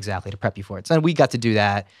 yeah, exactly, to prep you for it. So we got to do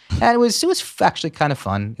that, and it was actually kind of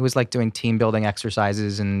fun. It was like doing team building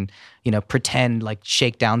exercises and pretend like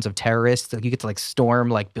shakedowns of terrorists. Like you get to like storm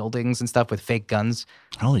like buildings and stuff with fake guns.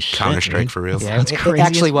 Holy shit. Counter-Strike dude. for real. Yeah, Sounds it crazy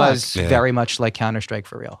actually as fuck. was Yeah. very much like Counter-Strike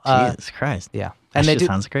for real. Jesus Christ. Yeah, And and they do.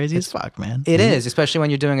 sounds crazy as fuck, man. It is, especially when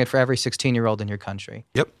you're doing it for every 16-year-old in your country.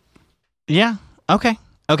 Yep. Yeah. Okay.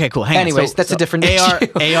 Okay, cool. Hang Anyways, on. that's a different AR,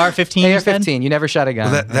 issue. AR-15. you said? AR-15. You never shot a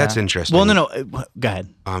gun. Well, that's Yeah. interesting. Well, no. Go ahead.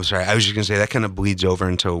 Oh, I'm sorry. I was just going to say that kind of bleeds over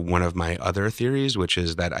into one of my other theories, which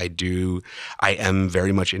is that I am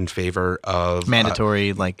very much in favor of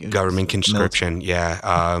Mandatory, like government conscription.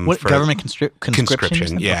 Yeah. What for- government conscription?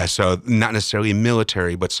 conscription? Yeah. So not necessarily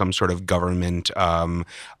military, but some sort of government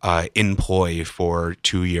employ for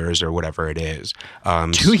 2 years or whatever it is.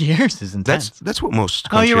 2 years is intense. That's what most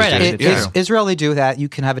Oh, you're countries right, do. actually. Yeah. Israel, they do that. You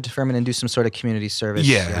can have it deferment and do some sort of community service.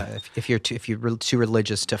 Yeah. If you're too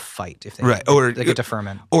religious to fight, if they, Right, or- like a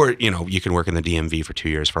deferment. Or, you can work in the DMV for 2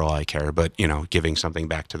 years for all I care, but, giving something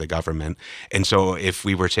back to the government. And so if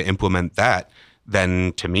we were to implement that,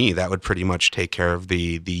 then to me, that would pretty much take care of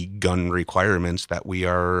the gun requirements that we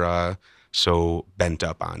are so bent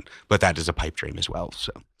up on. But that is a pipe dream as well.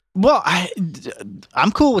 So Well,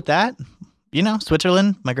 I'm cool with that.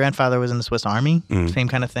 Switzerland. My grandfather was in the Swiss Army. Same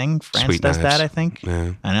kind of thing. France Sweet does knives. that, I think.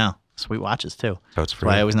 yeah, I know. Sweet watches too. so it's That's free.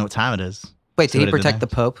 why I always know what time it is. Wait, See did he what I did protect there?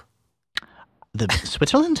 the Pope? The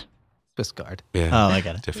Switzerland? Swiss Guard. Yeah, Oh, I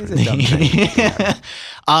got it. different. It's a dumb thing.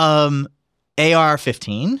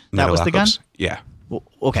 AR-15. That was the gun. Metalocalypse? Yeah. Well,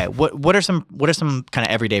 okay. What are some kind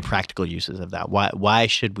of everyday practical uses of that? Why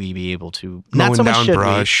should we be able to? Not Mowing so much down should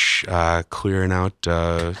brush, clearing out, we.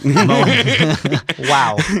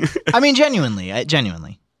 Wow. I mean, genuinely.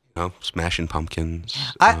 smashing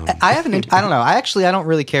pumpkins. I haven't. I don't know. I don't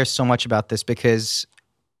really care so much about this because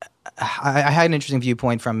I had an interesting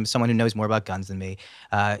viewpoint from someone who knows more about guns than me.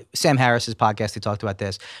 Sam Harris's podcast, who talked about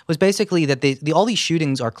this, was basically that all these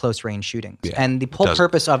shootings are close range shootings, Yeah, and the whole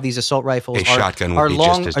purpose of these assault rifles A shotgun would are be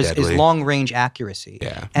long just as is deadly. long range accuracy.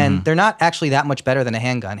 Yeah. and they're not actually that much better than a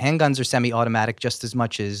handgun. Handguns are semi-automatic just as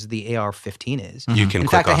much as the AR-15 is. You can In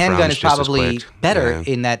click fact, a off handgun rounds is just as probably quick. better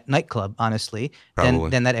Yeah. in that nightclub, honestly,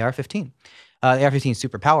 Probably. than that AR-15. The AR-15 is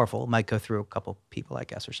super powerful. It might go through a couple people, I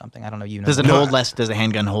guess, or something. I don't know. Does it more. hold less? Does a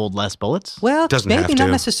handgun hold less bullets? Well, Doesn't maybe have to.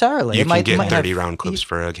 not necessarily. You It might, can get might 30 have, round clips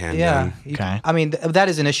for a handgun. Yeah. Okay. I mean, that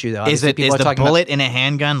is an issue, though. Is Obviously, it people is are the talking about- bullet in a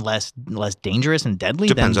handgun less dangerous and deadly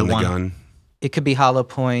Depends than on the the one gun. It could be hollow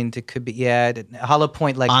point. It could be hollow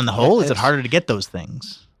point. Like on the whole? Is it it's- harder to get those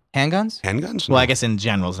things? Handguns? Handguns? Well, No. I guess in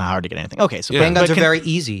general, it's not hard to get anything. Okay, so Yeah. Handguns but are very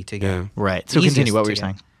easy to get. Yeah. right. So easiest continue. What to were you get.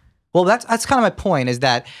 saying? Well, that's kind of my point. Is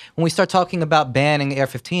that when we start talking about banning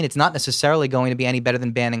AR-15, it's not necessarily going to be any better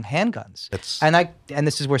than banning handguns. That's- And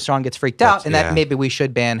this is where Sean gets freaked out, and that yeah. maybe we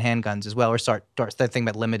should ban handguns as well, or start thinking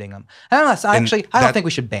about limiting them. I don't know. I don't that- think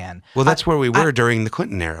we should ban. Well, that's where we were during the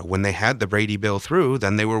Clinton era. When they had the Brady bill through,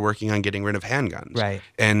 then they were working on getting rid of handguns. Right.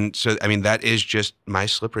 And so, I mean, that is just my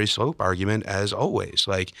slippery slope argument as always.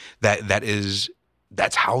 Like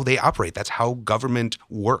that's how they operate. That's how government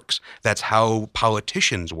works. That's how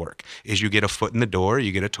politicians work. Is you get a foot in the door,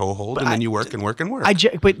 you get a toehold, and then you work and work and work.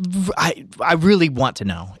 I really want to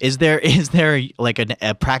know: is there like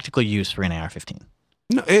a practical use for an AR-15?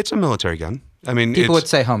 No, it's a military gun. I mean, People would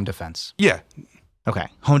it's, say home defense yeah, Okay,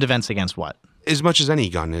 home defense against what? as much as any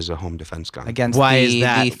gun is a home defense gun. against Why is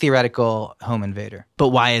that- the theoretical home invader. But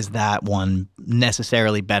why is that one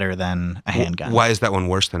necessarily better than a handgun? Why is that one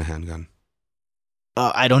worse than a handgun?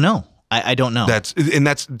 I don't know. I don't know. That's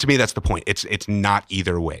to me that's the point. It's not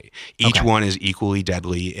either way. Each Okay. one is equally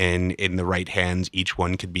deadly in the right hands. Each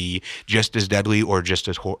one could be just as deadly or just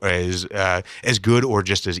as good or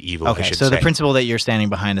just as evil. I Okay, should so say. the principle that you're standing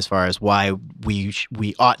behind as far as why we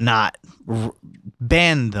ought not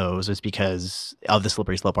ban those is because of the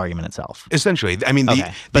slippery slope argument itself. Essentially, I mean,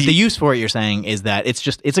 Okay, but the use for it you're saying is that it's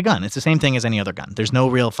a gun. It's the same thing as any other gun. There's no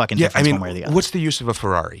real fucking yeah, I difference mean, one way or the other. what's the use of a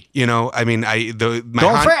Ferrari? I mean, my Go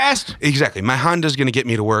fast. Exactly. My Honda's going to get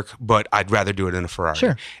me to work, but I'd rather do it in a Ferrari.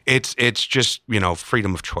 Sure. It's just,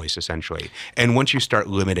 freedom of choice, essentially. And once you start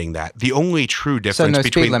limiting that, the only true So difference no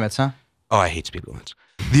between... speed limits, huh? Oh, I hate speed limits.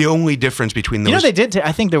 The only difference between those... They did.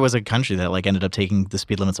 I think there was a country that ended up taking the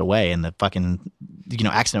speed limits away, and the fucking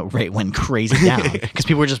accident rate went crazy down because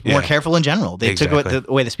people were just more Yeah. careful in general. They Exactly. took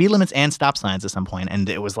away the speed limits and stop signs at some point, and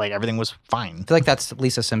it was like everything was fine. I feel like that's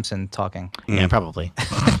Lisa Simpson talking. Yeah, probably.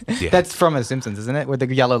 Yeah. That's from The Simpsons, isn't it? With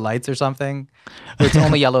the yellow lights or something. Where it's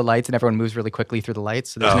only yellow lights and everyone moves really quickly through the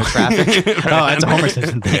lights, so there's no traffic. Oh, that's a Homer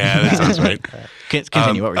Simpson thing. Yeah, that sounds right.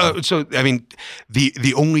 Continue. What were you saying? So, I mean,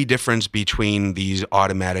 the only difference between these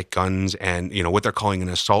semi-automatic guns and, what they're calling an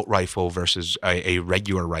assault rifle versus a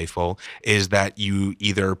regular rifle is that you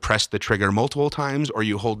either press the trigger multiple times or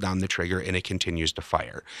you hold down the trigger and it continues to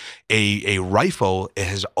fire. A rifle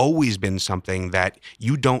has always been something that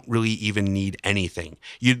you don't really even need anything.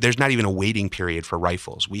 There's not even a waiting period for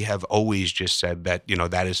rifles. We have always just said that,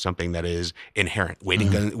 that is something that is inherent.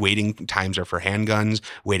 Waiting times are for handguns.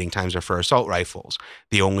 Waiting times are for assault rifles.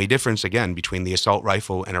 The only difference, again, between the assault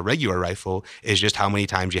rifle and a regular rifle is just how many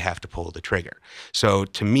times you have to pull the trigger. So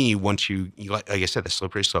to me, once you like I said, the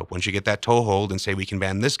slippery slope, once you get that toehold and say we can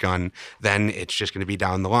ban this gun, then it's just going to be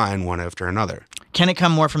down the line one after another. Can it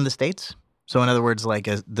come more from the states? So in other words, like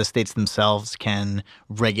the states themselves can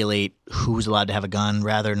regulate who's allowed to have a gun,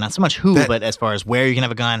 rather not so much who, but as far as where you can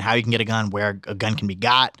have a gun, how you can get a gun, where a gun can be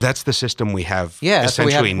got. That's the system we have. Yeah,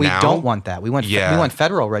 essentially we now. We don't want that. We want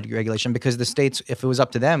federal regulation because the states, if it was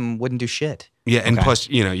up to them, wouldn't do shit. Yeah, and plus,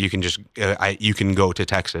 you can just you can go to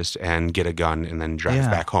Texas and get a gun and then drive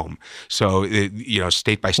back home. So,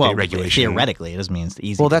 state by state regulation. Theoretically, it doesn't mean it's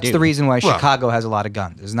easy. Well, that's to do. the reason why Chicago has a lot of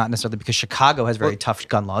guns. It's not necessarily because Chicago has very tough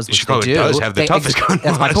gun laws, which Chicago they do. does have the toughest gun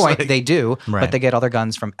That's my laws, point. They do, Right. but they get all their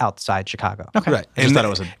guns from outside Chicago. Okay. Right. I just thought it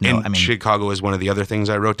was Chicago is one of the other things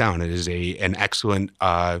I wrote down. It is an excellent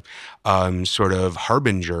sort of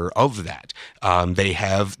harbinger of that. They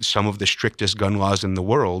have some of the strictest gun laws in the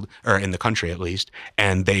world, or in the country at least,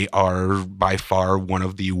 and they are by far one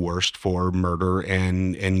of the worst for murder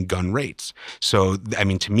and gun rates. So,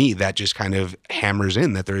 to me, that just kind of hammers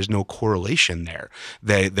in that there is no correlation there.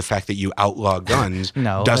 The fact that you outlaw guns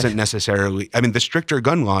doesn't necessarily. The stricter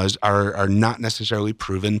gun laws are not necessarily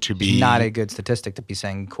proven to be not a good statistic to be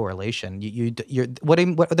saying correlation.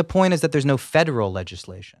 The point is that there's no federal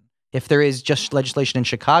legislation. If there is just legislation in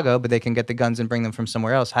Chicago, but they can get the guns and bring them from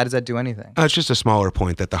somewhere else, how does that do anything? It's just a smaller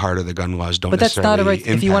point that the harder the gun laws don't But that's necessarily not a right.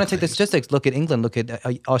 If you want to take the things. statistics, look at England, look at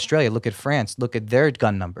Australia, look at France, look at their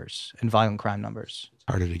gun numbers and violent crime numbers. It's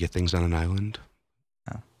harder to get things on an island.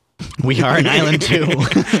 We are an island too. We're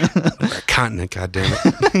a continent,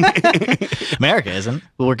 goddammit. America isn't.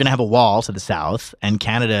 Well, we're gonna have a wall to the south, and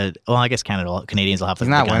Canada. Well, I guess Canadians will have the He's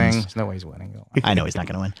not guns. winning. There's no way he's winning. I know he's not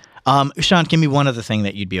going to win. Sean, give me one other thing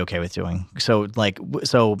that you'd be okay with doing. So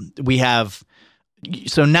we have.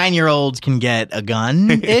 So 9-year-olds can get a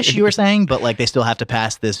gun-ish, you were saying, but they still have to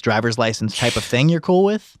pass this driver's license type of thing you're cool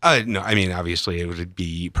with? No, obviously it would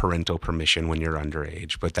be parental permission when you're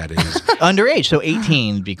underage, but that is... Underage, so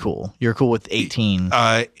 18 would be cool. You're cool with 18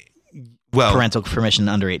 parental permission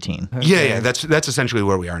under 18. Yeah, that's essentially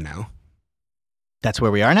where we are now. That's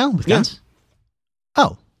where we are now with guns?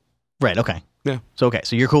 Oh, right, okay. Yeah. So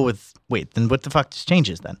you're cool with... Wait, then what the fuck just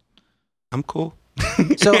changes then? I'm cool.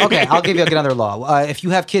 So, okay, I'll give you another law. If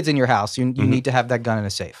you have kids in your house, you need to have that gun in a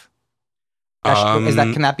safe. Can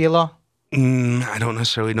that be a law? I don't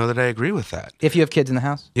necessarily know that I agree with that. If you have kids in the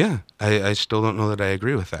house? Yeah, I still don't know that I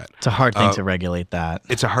agree with that. It's a hard thing to regulate that.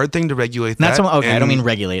 It's a hard thing to regulate Not that. so okay, I don't mean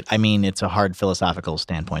regulate. I mean it's a hard philosophical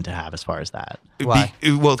standpoint to have as far as that. Why?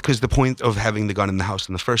 Because the point of having the gun in the house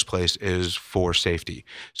in the first place is for safety.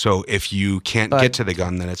 So if you can't get to the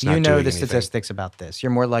gun, then it's not doing anything. Statistics about this.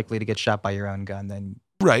 You're more likely to get shot by your own gun than...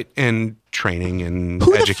 Right, and training and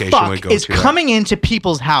Who education the fuck would go is to that. coming into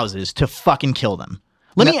people's houses to fucking kill them?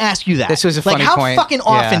 Let me ask you that. This was a funny how point. fucking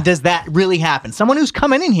often does that really happen? Someone who's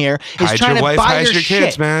coming in here is Hide trying your to wife, buy hide your your shit.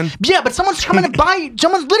 kids, man. Yeah, but someone's coming to buy.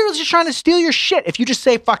 Someone's literally just trying to steal your shit. If you just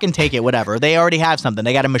say fucking take it, whatever. They already have something.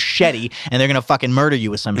 They got a machete and they're gonna fucking murder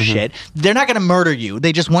you with some shit. They're not gonna murder you.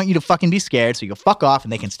 They just want you to fucking be scared so you can fuck off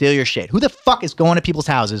and they can steal your shit. Who the fuck is going to people's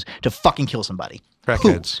houses to fucking kill somebody?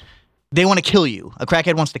 Crackheads. They want to kill you. A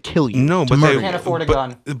crackhead wants to kill you. No, to but murder they you. can't afford a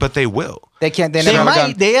gun. But they will. They can't. They They never have a gun.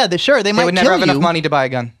 might. They They might would kill never have you. enough money to buy a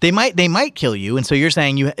gun. They might kill you, and so you're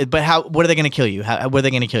saying you. But how? What are they going to kill you? What are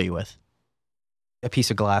they going to kill you with? A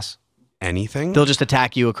piece of glass. Anything? They'll just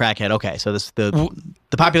attack you, a crackhead. Okay, so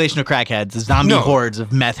the population of crackheads, the zombie hordes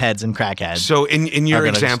of meth heads and crackheads. So in your are gonna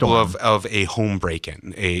example storm. of a home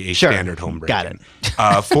break-in, a Sure. standard home break-in.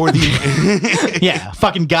 Got it. For the yeah,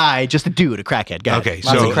 fucking guy, just a dude, a crackhead. Got Okay, it.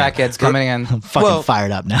 Lots So- of crackheads coming in. I'm fucking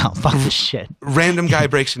fired up now. Fuck this shit. random guy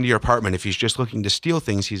breaks into your apartment. If he's just looking to steal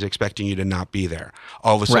things, he's expecting you to not be there.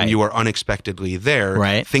 All of a sudden, Right. you are unexpectedly there.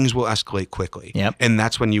 Right. Things will escalate quickly. Yep. And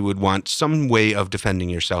that's when you would want some way of defending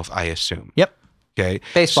yourself, I assume. Yep. Okay.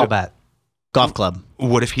 Baseball So bat. Golf club.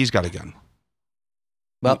 what if he's got a gun?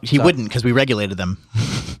 Well, He so- wouldn't because we regulated them.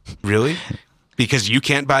 Really? Because you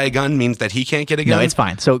can't buy a gun means that he can't get a gun? No, it's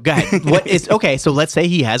fine. So go ahead. What is okay? So let's say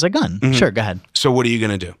he has a gun. Sure, go ahead. So what are you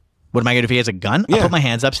going to do? What am I going to do if he has a gun? I'll Yeah. put my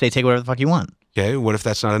hands up, say take whatever the fuck you want. Okay. What if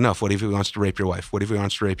that's not enough? What if he wants to rape your wife? What if he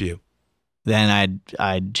wants to rape you? Then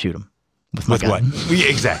I'd shoot him. my With what? gun. Yeah,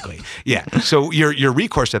 exactly. Yeah. So your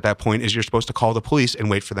recourse at that point is you're supposed to call the police and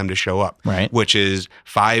wait for them to show up. Right. Which is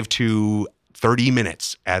 5 to 30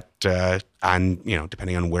 minutes at on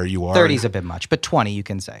depending on where you are. 30 is a bit much, but 20 you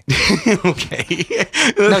can say. Okay.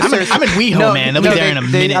 I'm in WeHo, man. They'll be there in a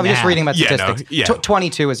minute. I was just reading about Yeah, no, statistics. yeah.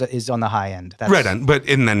 22 is on the high end. That's, Right on, but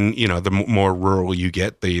and then the more rural you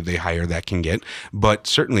get, the higher that can get. But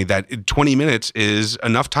certainly, that 20 minutes is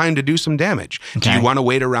enough time to do some damage. Do Okay. you want to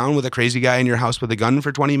wait around with a crazy guy in your house with a gun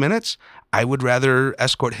for 20 minutes? I would rather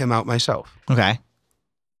escort him out myself. Okay.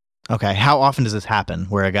 How often does this happen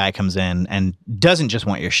where a guy comes in and doesn't just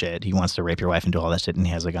want your shit? He wants to rape your wife and do all that shit, and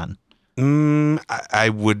he has a gun.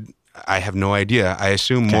 I have no idea. I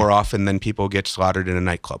assume Okay. more often than people get slaughtered in a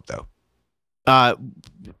nightclub, though.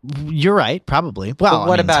 You're right, probably. Well, But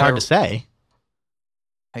what it's about hard a- to say.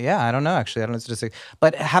 Yeah, I don't know, actually. I don't know statistics.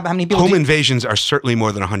 But how many people Home do- invasions are certainly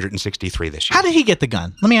more than 163 this year. How did he get the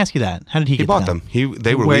gun? Let me ask you that. How did he he get bought the gun? them?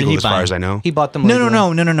 They were Where did legal he as buy far them? as I know. He bought them No.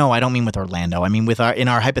 legally. I don't mean with Orlando. I mean in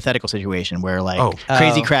our hypothetical situation where like Oh.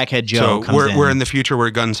 crazy Oh. crackhead Joe So comes we're in. in the future where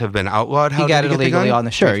guns have been outlawed. How He got did it he get the illegally gun? on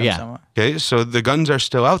the street Sure, from yeah. someone. Okay, so the guns are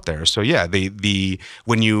still out there. So yeah, the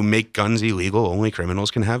when you make guns illegal, only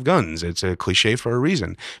criminals can have guns. It's a cliche for a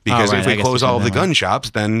reason. Because right, if I we guess close you all of said the that. gun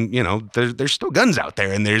shops, then there's still guns out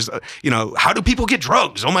there, and there's how do people get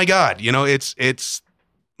drugs? Oh my God, it's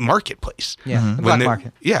marketplace. Yeah, Mhm. the When black there-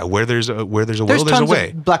 market. Yeah, where there's a will, There's there's a tons way.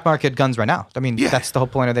 of black market guns right now. I mean, Yeah. that's the whole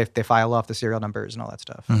point of they file off the serial numbers and all that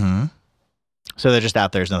stuff. Mhm. So they're just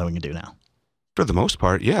out there. There's nothing we can do now. For the most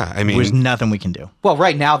part, yeah. I mean, There's nothing we can do. Well,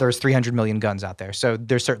 right now there's 300 million guns out there, so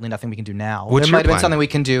there's certainly nothing we can do now. What's there your might have been plan? something we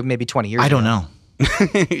can do maybe 20 years I ago. don't know.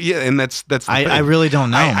 yeah, and that's the I thing. really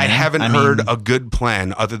don't know. I man. haven't I heard mean, a good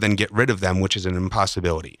plan other than get rid of them, which is an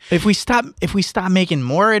impossibility. if we stop making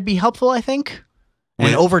more, it'd be helpful, I think.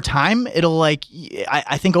 And Well- over time, it'll I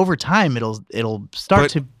think over time it'll start But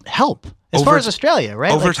to help. As far over- as Australia,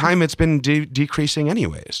 right? Over Like, time, it's been decreasing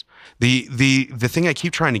anyways. The thing I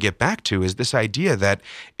keep trying to get back to is this idea that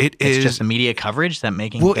it's is just the media coverage that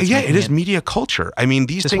making. well, that's yeah, making it is media culture. I mean,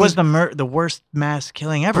 these This things was the worst mass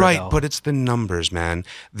killing ever. right, though. but it's the numbers, man.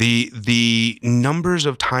 The numbers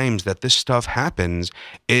of times that this stuff happens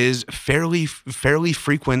is fairly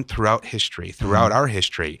frequent throughout history, throughout our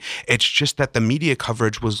history. It's just that the media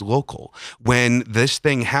coverage was local. When this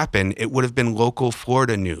thing happened, it would have been local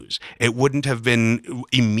Florida news. It wouldn't have been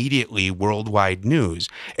immediately worldwide news,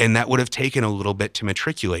 and that would have taken a little bit to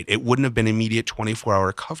matriculate. It wouldn't have been immediate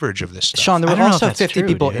 24-hour coverage of this stuff. Sean, there I were don't know if also that's 50 true,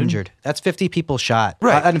 people dude. injured. That's 50 people shot.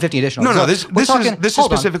 Right. And 50 additional. no, So this we're talking- is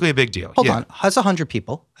hold on. specifically a big deal. Hold Yeah. on. That's 100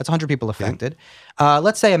 people. That's 100 people affected.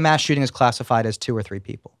 Let's say a mass shooting is classified as 2 or 3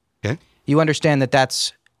 people. Okay. You understand that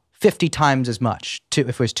that's 50 times as much if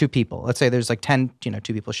it was 2 people. Let's say there's like 10,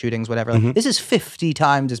 2 people shootings, whatever. Mm-hmm. Like, this is 50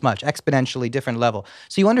 times as much, exponentially different level.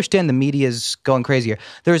 So you understand the media's going crazier.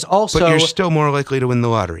 There's also But you're still more likely to win the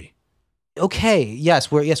lottery. okay.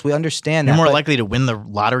 Yes, we understand You're that. more but- likely to win the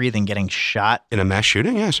lottery than getting shot In a mass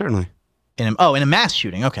shooting? Yeah, certainly. in a mass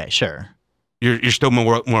shooting. Okay, sure. You're still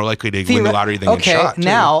more likely to win the lottery than get okay, shot. too.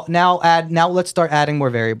 now let's start adding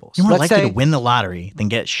more variables. You're more Let's likely say to win the lottery than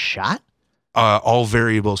get shot. All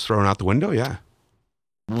variables thrown out the window, yeah.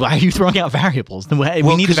 Why are you throwing out variables? We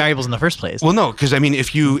Well, need the 'cause- variables in the first place. Well, no, because I mean,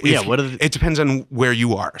 if Yeah, what are the- it depends on where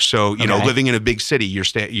you are. So you know, Okay. living in a big city,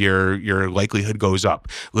 your likelihood goes up.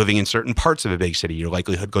 Living in certain parts of a big city, your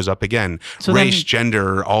likelihood goes up again. So Race, then-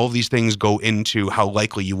 gender, all of these things go into how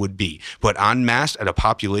likely you would be. But en masse, at a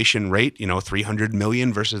population rate, 300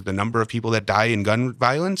 million versus the number of people that die in gun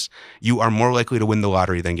violence, you are more likely to win the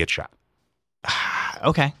lottery than get shot.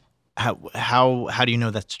 Okay. How do you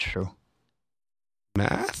know that's true?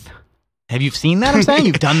 Math. Have you seen that? I'm saying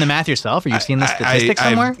you've done the math yourself, or you've seen the statistics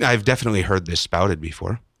somewhere. I've definitely heard this spouted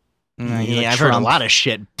before. Yeah, I've heard a lot of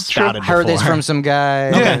shit spouted heard this before. from some guy.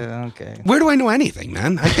 Okay. Okay. Where do I know anything,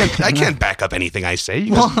 man? I can't back up anything I say.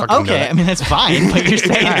 You guys Well, fucking know okay, that. I mean that's fine, but you're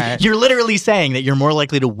saying All right. you're literally saying that you're more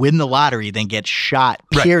likely to win the lottery than get shot.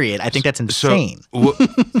 Right. Period. I think that's insane.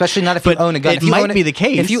 Especially not if you But own a gun. it If you might own be the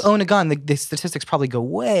case. If you own a gun, the statistics probably go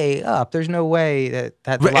way up. There's no way that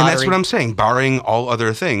the Right, and that's lottery- what I'm saying. Barring all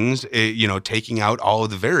other things, taking out all of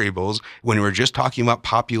the variables, when we're just talking about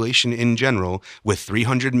population in general, with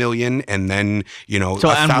 300 million, and then So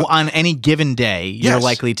on any given day, you're Yes.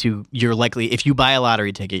 likely if you buy a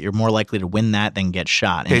lottery ticket, you're more likely to win that than get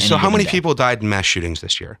shot. okay. So how many people? people died in mass shootings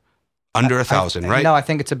this year? Under 1,000, right? No, I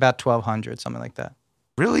think it's about 1,200, something like that.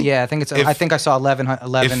 Really? Yeah, I think it's. If- I think I saw 11, If 50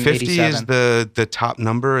 1187. is the top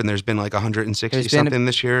number, and there's been like 160 There's been- something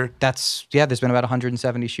this year. There's been about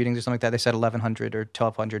 170 shootings or something like that. They said 1,100 or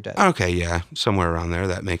 1,200 dead. Okay, yeah, somewhere around there.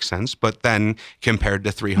 That makes sense. But then compared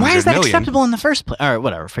to 300 Why is that million, acceptable in the first place? All right,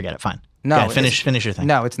 whatever. Forget it. Fine. No, Go ahead, it's- finish your thing.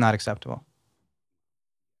 No, it's not acceptable.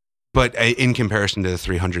 but in comparison to the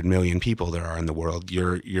 300 million people there are in the world,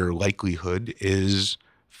 your likelihood is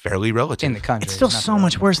fairly relative. In the country, It's still not so the-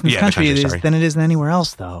 much worse in this Yeah, the country country, sorry. than it is anywhere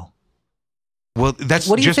else, though. Well, that's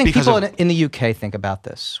What do you just think because people of, in the UK think about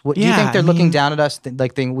this? What, do you Yeah, think they're I looking mean- down at us, with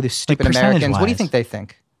these stupid Americans? What do you percentage-wise. think they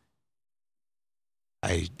think?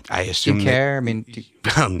 I Do assume you care? I mean,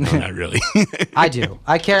 no, not really. I do.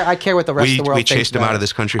 I care what the rest of the world we thinks chased them about out it. of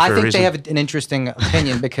this country for I a think reason. they have an interesting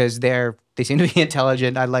opinion because they seem to be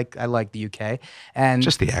intelligent. I like the UK, and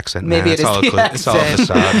Just the accent. maybe man. it is the It's all a accent.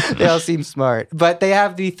 facade. They all seem smart, but they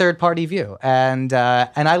have the third party view, and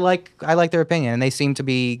I like their opinion, and they seem to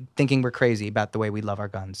be thinking we're crazy about the way we love our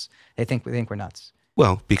guns. They think we're nuts.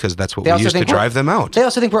 Well, because that's what They we also use to think we're- drive them out. They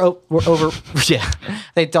also think we're over. Yeah,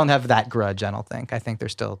 they don't have that grudge. I don't think. I think they're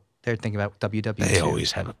thinking about WW2. They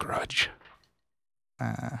always have a grudge.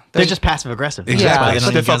 They're just passive aggressive. Exactly. That's why they don't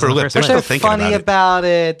Stiff use guns in upper the lip. first They're place. still They're thinking funny about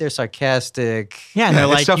it. They're sarcastic. Yeah, and Yeah, they're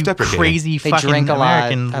it's like you self-deprecating. crazy They fucking drink a lot.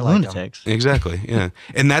 American I like 'em. lunatics. Exactly. Yeah,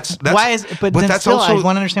 and that's Why is? But then that's still, I also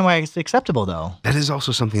want to understand why it's acceptable, though. that is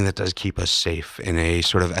also something that does keep us safe in a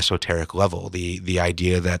sort of esoteric level. The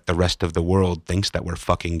idea that the rest of the world thinks that we're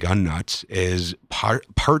fucking gun nuts is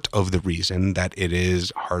part of the reason that it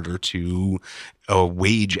is harder to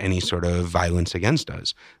wage any sort of violence against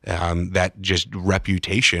us. That just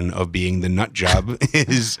reputation of being the nut job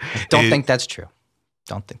is. Don't think that's true.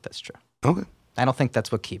 Don't think that's true. Okay. I don't think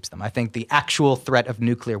that's what keeps them. I think the actual threat of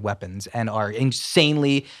nuclear weapons and our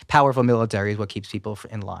insanely powerful military is what keeps people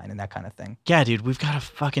in line and that kind of thing. Yeah, dude, we've got a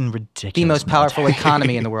fucking ridiculous. The most powerful military.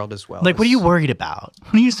 economy in the world as well. Like, what are you worried about?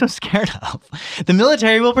 What are you so scared of? The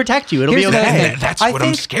military will protect you. It'll Here's be the okay. thing. That's I what I'm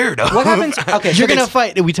think- scared of. What happens? Okay, so You're gonna this-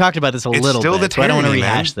 fight. We talked about this a It's little still bit, the so I don't want to tyranny,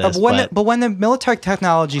 man. rehash this. But when the military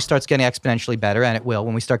technology starts getting exponentially better, and it will,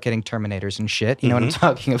 when we start getting Terminators and shit, you know what I'm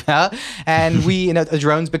talking about, and the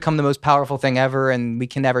drones become the most powerful thing ever, and we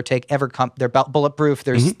can never they're bulletproof,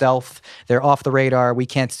 they're stealth, they're off the radar, we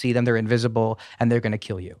can't see them, they're invisible, and they're going to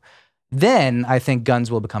kill you. Then I think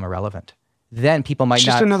guns will become irrelevant. Then people might It's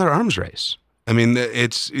not. just another arms race. I mean,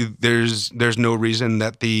 there's no reason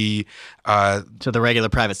that the So the regular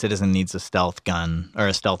private citizen needs a stealth gun or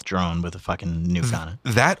a stealth drone with a fucking nuke on it.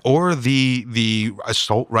 that or the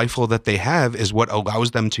assault rifle that they have is what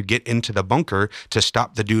allows them to get into the bunker to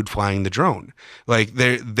stop the dude flying the drone. Like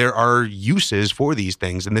there are uses for these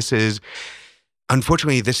things, and this is.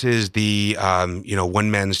 Unfortunately, this is the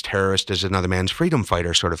one man's terrorist is another man's freedom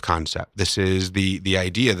fighter sort of concept. This is the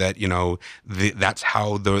idea that that's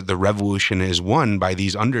how the revolution is won, by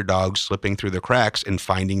these underdogs slipping through the cracks and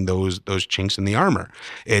finding those chinks in the armor.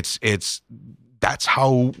 That's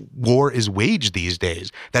how war is waged these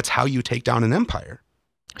days. That's how you take down an empire.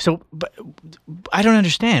 So, but I don't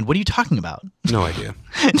understand. What are you talking about? No idea.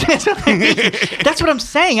 That's what I'm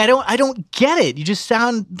saying. I don't get it. You just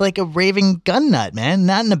sound like a raving gun nut, man.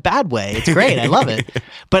 Not in a bad way. It's great. I love it.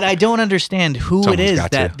 But I don't understand who it Someone's is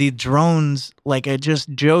got that to. the drones, like a just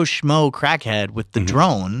Joe Schmo crackhead with the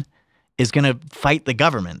drone, is going to fight the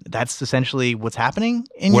government. That's essentially what's happening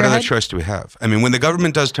in What your other head? choice do we have? I mean, when the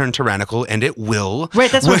government does turn tyrannical, and it will.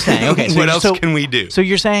 Right, that's what I'm saying. Okay, so what else so- can we do? So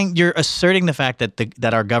you're saying, you're asserting the fact that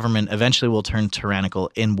that our government eventually will turn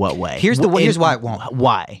tyrannical in what way? Here's why it won't.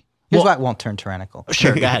 Why? Here's Well, why it won't turn tyrannical.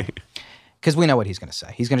 Sure, go ahead. Because we know what he's going to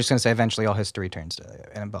say. He's just going to say eventually all history turns to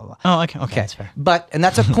and blah blah. Oh, okay, that's fair. And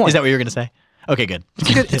that's a point. Is that what you were going to say? Okay, good.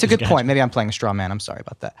 It's a good point. Maybe I'm playing a straw man. I'm sorry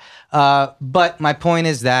about that. But my point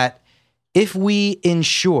is that if we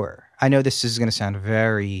ensure, I know this is going to sound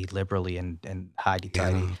very liberally and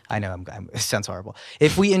hidey-tidy. I know it sounds horrible.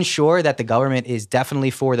 If we ensure that the government is definitely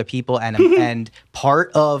for the people and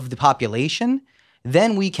part of the population,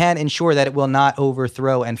 then we can ensure that it will not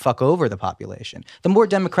overthrow and fuck over the population. The more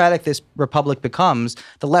democratic this republic becomes,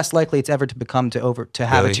 the less likely it's ever to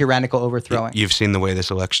have a Really? tyrannical overthrowing. You've seen the way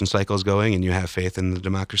this election cycle is going, and you have faith in the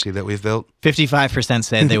democracy that we've built. 55%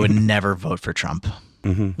 said they would never vote for Trump.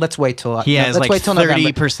 Let's wait till He has let's like wait till November.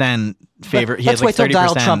 30% favor. He has Let's like wait till 30%.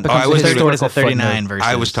 Donald Trump becomes I was- a What is historical it, 39 footnote. versus.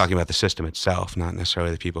 I was talking about the system itself, not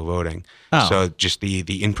necessarily the people voting. Oh. So just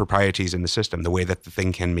the improprieties in the system, the way that the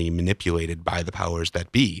thing can be manipulated by the powers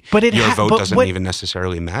that be. But your vote but doesn't what- even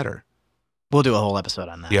necessarily matter. We'll do a whole episode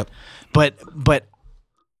on that. Yep. But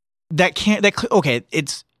that can't. Okay,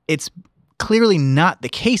 it's clearly not the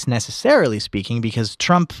case necessarily speaking, because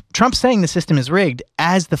Trump's saying the system is rigged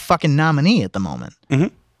as the fucking nominee at the moment.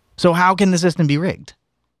 Mhm. So how can the system be rigged?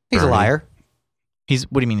 He's a Bernie. liar.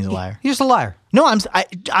 What do you mean he's a liar? He's just a liar. No,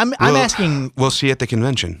 I'm asking. We'll see at the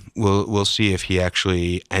convention. We'll see if he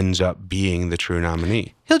actually ends up being the true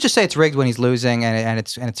nominee. He'll just say it's rigged when he's losing, and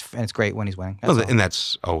it's great when he's winning. That's all. And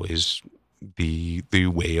that's always the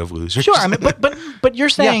way of losers. Sure, I mean, but you're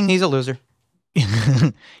saying he's a loser.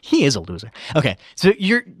 he is a loser. Okay, so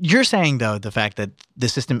you're saying though the fact that the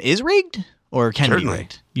system is rigged or can Certainly. be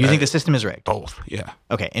rigged. You think the system is rigged? Both, yeah.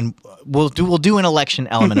 Okay, and we'll do an election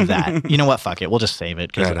element of that. You know what? Fuck it. We'll just save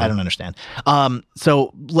it because Right on. I don't understand.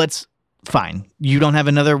 So let's fine. You don't have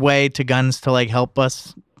another way to guns to like help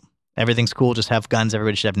us. Everything's cool. Just have guns.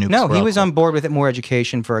 Everybody should have nukes. No, We're he all was cool. on board with it. More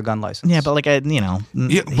education for a gun license. Yeah, but like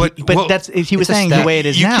Yeah, but well, that's he was it's a saying step. the way it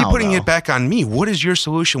is you now. keep putting though. it back on me. What is your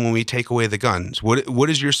solution when we take away the guns? What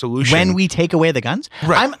is your solution? When we take away the guns,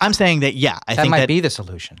 Right. I'm saying that I that think might that be the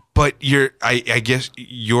solution. But I guess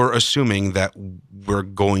you're assuming that we're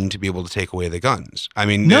going to be able to take away the guns. I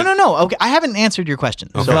mean, no. Okay, I haven't answered your question.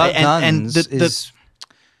 Okay. So, Guns the is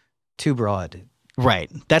too broad.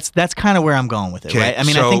 right. That's kind of where I'm going with it. Okay, Right. I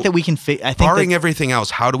mean, I so think that we can. I think barring that, everything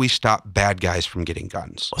else, how do we stop bad guys from getting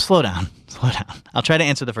guns? slow down. I'll try to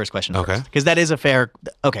answer the first question Okay. first, because that is a fair.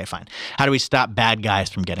 Okay, fine. How do we stop bad guys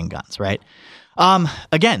from getting guns? Right.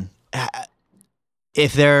 Again,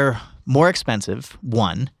 if they're more expensive,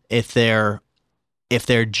 one. If they're wait,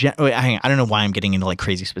 hang on, I don't know why I'm getting into like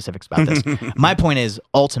crazy specifics about this. My point is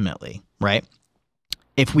ultimately, right?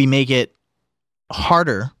 If we make it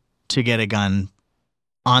harder to get a gun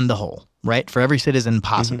on the whole, right? For every citizen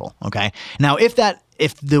possible, okay? Now, if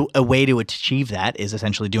a way to achieve that is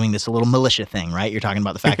essentially doing this a little militia thing, right? You're talking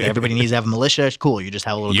about the fact that everybody needs to have a militia. Cool, you just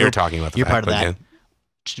have a little You're group. talking about the You're fact, part of but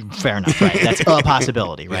that. Fair enough, right? That's a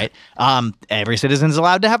possibility, right? Every citizen's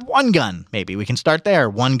allowed to have one gun. Maybe we can start there.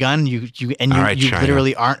 One gun. You All right, you China.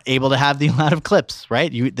 literally aren't able to have the amount of clips,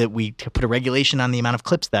 right? That we put a regulation on the amount of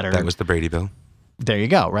clips that are. That was the Brady Bill. There you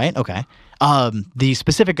go, right? Okay. The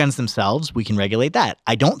specific guns themselves, we can regulate that.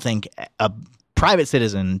 I don't think a private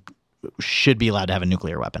citizen should be allowed to have a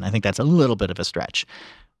nuclear weapon. I think that's a little bit of a stretch.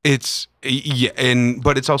 But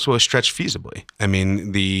it's also a stretch feasibly. I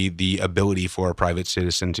mean, the ability for a private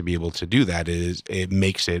citizen to be able to do that it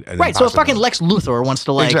makes it an Right. So if fucking impossibility. Lex Luthor wants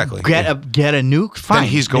to like Exactly, get a nuke, fine.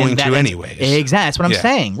 he's going Then to that- anyways. Exactly. That's what I'm Yeah.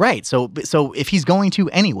 saying. Right. So if he's going to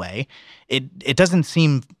anyway, it doesn't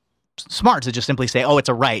seem smart to just simply say, oh, it's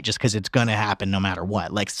a right just because it's going to happen no matter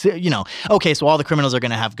what. Like, okay, so all the criminals are going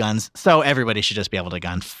to have guns, so everybody should just be able to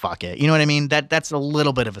gun. Fuck it. You know what I mean? That's a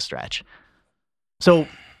little bit of a stretch. So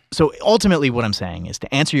ultimately what I'm saying is,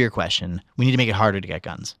 to answer your question, we need to make it harder to get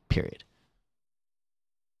guns, period.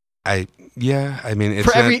 I mean, it's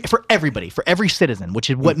For everybody, for every citizen,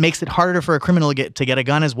 which is what makes it harder for a criminal to get a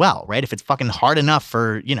gun as well, right? If it's fucking hard enough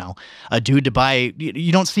for a dude to buy,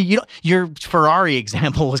 your Ferrari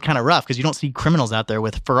example was kind of rough because you don't see criminals out there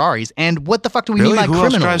with Ferraris. And what the fuck do we really mean by who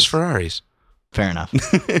criminals? else drives Ferraris? Fair enough.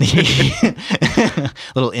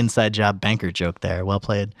 Little inside job banker joke there. Well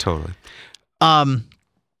played. Totally.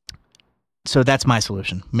 So that's my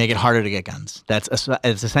solution. Make it harder to get guns.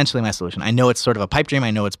 It's essentially my solution. I know it's sort of a pipe dream. I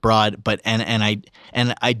know it's broad, but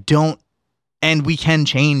I don't. And we can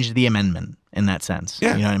change the amendment in that sense.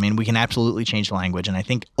 Yeah. You know what I mean? We can absolutely change the language. And I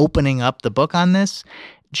think opening up the book on this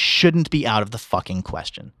shouldn't be out of the fucking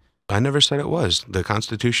question. I never said it was. The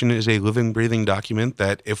Constitution is a living, breathing document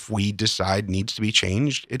that if we decide needs to be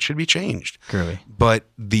changed, it should be changed. Groovy. But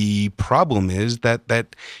the problem is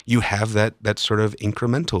that you have that sort of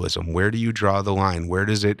incrementalism. Where do you draw the line? Where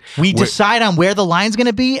does it? We decide on where the line's going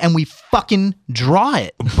to be and we fucking draw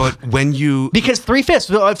it. But when you Because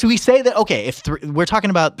 3/5. If we say that, okay, we're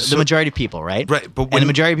talking about the majority of people, right? Right, but and when- the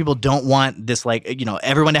majority of people don't want this,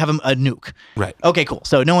 everyone to have a nuke. Right. Okay, cool.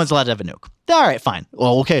 So no one's allowed to have a nuke. All right, fine.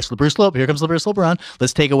 Well, okay, slippery slope. Here comes slippery slope around.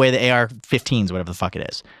 Let's take away the AR-15s, whatever the fuck it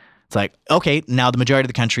is. It's like, okay, now the majority of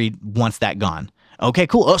the country wants that gone. Okay,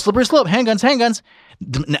 cool. Oh, slippery slope. Handguns.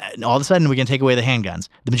 All of a sudden, we can take away the handguns.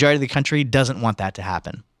 The majority of the country doesn't want that to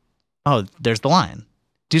happen. Oh, there's the line.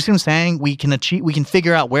 Do you see what I'm saying? We can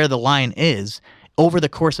figure out where the line is over the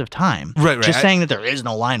course of time. Right. Just saying that there is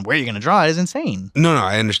no line where you're going to draw it is insane. No,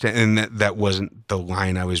 I understand, and that wasn't the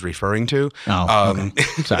line I was referring to. Oh, okay.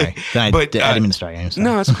 Sorry. I didn't mean to start again.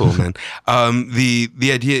 No, it's cool, man.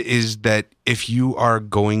 The idea is that if you are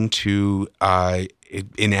going to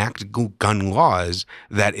enact gun laws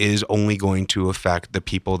that is only going to affect the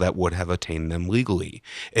people that would have attained them legally.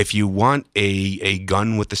 If you want a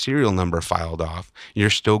gun with the serial number filed off, you're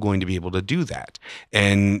still going to be able to do that.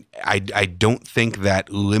 And I don't think that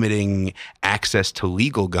limiting access to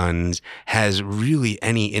legal guns has really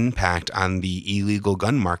any impact on the illegal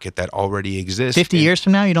gun market that already exists. 50 years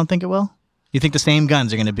from now, you don't think it will? You think the same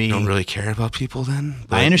guns are going to be... You don't really care about people then?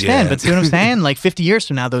 I understand, but see what I'm saying? Like 50 years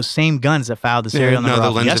from now, those same guns that filed the serial number the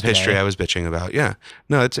off lens yesterday, of history I was bitching about. Yeah.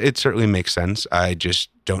 No, it certainly makes sense. I just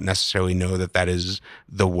don't necessarily know that is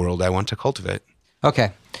the world I want to cultivate.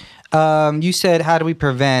 Okay. You said, how do we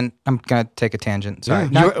prevent... I'm going to take a tangent. Sorry.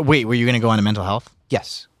 Wait, were you going to go on to mental health?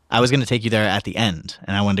 Yes. I was going to take you there at the end,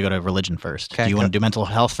 and I wanted to go to religion first. Okay, do you want to do mental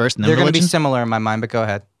health first and then They're going to religion? be similar in my mind, but go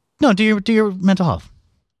ahead. No, do your mental health.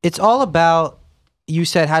 It's all about, you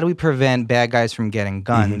said, how do we prevent bad guys from getting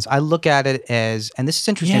guns? I look at it as, and this is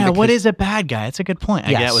interesting. Yeah, because, what is a bad guy? It's a good point.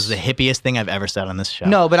 Yes. That was the hippiest thing I've ever said on this show.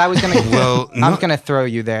 No, but I was going to, Well, I'm going to throw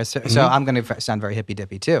you there. So I'm going to sound very hippy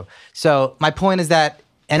dippy too. So my point is that,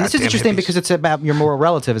 and this is Goddamn interesting hippies. because it's about your moral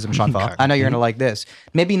relativism, Sean Paul. I know you're going to like this.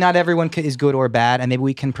 Maybe not everyone is good or bad, and maybe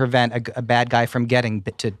we can prevent a bad guy from getting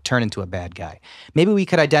to turn into a bad guy. Maybe we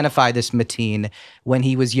could identify this Mateen when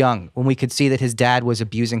he was young, when we could see that his dad was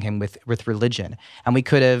abusing him with religion, and we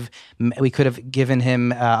could have given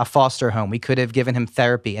him a foster home. We could have given him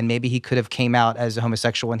therapy, and maybe he could have came out as a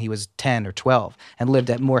homosexual when he was 10 or 12 and lived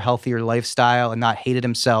a more healthier lifestyle and not hated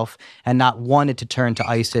himself and not wanted to turn to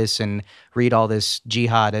ISIS and read all this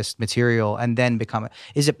jihadist material and then become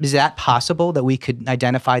is that possible that we could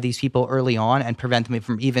identify these people early on and prevent them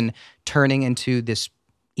from even turning into this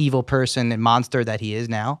evil person and monster that he is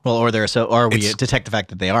now? Well, or we detect the fact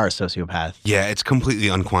that they are a sociopath. Yeah, it's completely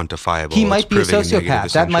unquantifiable. He might It's be a proving sociopath.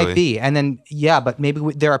 negative, That might essentially. be. And then, but maybe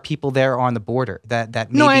there are people there on the border that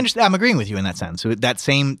maybe... No, I understand. I'm agreeing with you in that sense. So that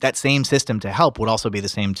same system to help would also be the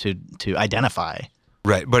same to identify.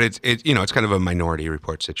 Right, but it's kind of a Minority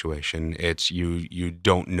Report situation. It's you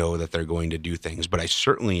don't know that they're going to do things, but I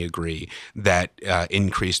certainly agree that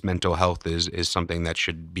increased mental health is something that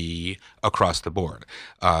should be across the board.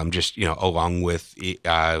 Along with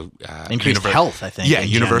Increased health, I think. Yeah, in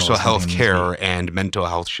universal general, health something care and mental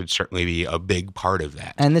health should certainly be a big part of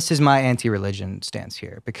that. And this is my anti-religion stance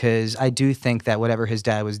here, because I do think that whatever his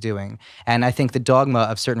dad was doing, and I think the dogma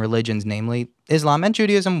of certain religions, namely Islam and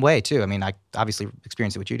Judaism way too. I mean, I obviously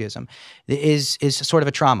experienced it with Judaism, is sort of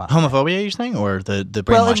a trauma. Homophobia, you're saying, or the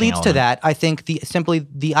brainwashing Well, it leads to element? that. I think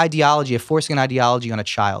the ideology of forcing an ideology on a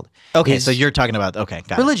child. Okay, is so you're talking about got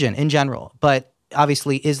it. religion in general, but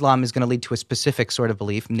obviously Islam is going to lead to a specific sort of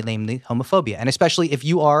belief, namely homophobia. And especially if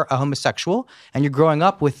you are a homosexual and you're growing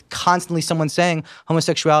up with constantly someone saying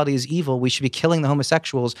homosexuality is evil, we should be killing the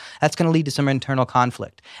homosexuals, that's going to lead to some internal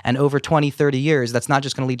conflict. And over 20, 30 years, that's not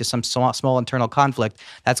just going to lead to some small internal conflict.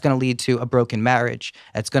 That's going to lead to a broken marriage.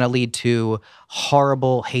 It's going to lead to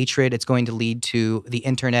horrible hatred. It's going to lead to the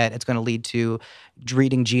internet. It's going to lead to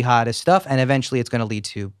reading jihadist stuff. And eventually it's going to lead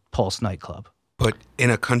to Pulse nightclub. But in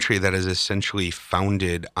a country that is essentially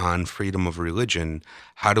founded on freedom of religion,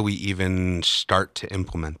 how do we even start to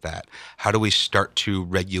implement that? How do we start to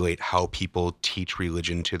regulate how people teach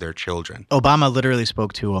religion to their children? Obama literally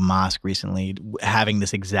spoke to a mosque recently, having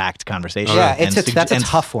this exact conversation. Yeah, And that's a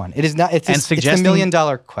tough one. It is not. It's a $1 suggesting- million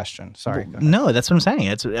question. Sorry. go ahead. No, that's what I'm saying.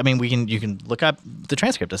 You can look up the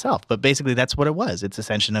transcript itself, but basically that's what it was. It's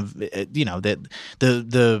ascension of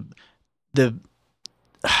the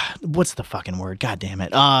what's the fucking word? God damn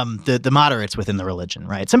it. The moderates within the religion,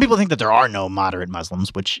 right? Some people think that there are no moderate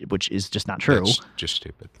Muslims, which is just not true. That's just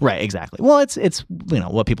stupid. Right, exactly. Well, it's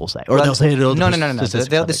what people say, or Well, they'll say no. This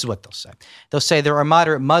is what they'll say. They'll say there are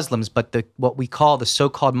moderate Muslims, but what we call the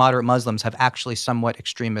so-called moderate Muslims have actually somewhat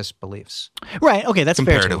extremist beliefs. Right. Okay, that's fair.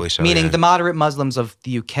 Comparatively so. Meaning yeah. the moderate Muslims of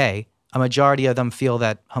the UK, a majority of them feel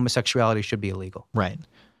that homosexuality should be illegal. Right.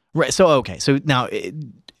 So okay. So now,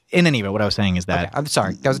 in any event, what I was saying is that Okay, I'm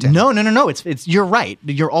sorry. That was a tangent. No. It's you're right.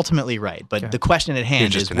 You're ultimately right. But the question at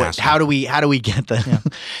hand just is an asshole. how do we get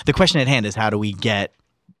the the question at hand is how do we get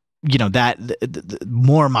the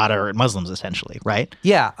more moderate Muslims essentially, right?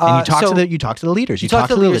 Yeah. And you talk so- to the leaders. You talk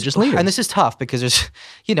to the religious leaders. And this is tough because there's,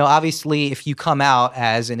 obviously if you come out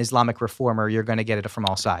as an Islamic reformer, you're going to get it from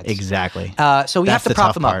all sides. Exactly. So we That's have to the prop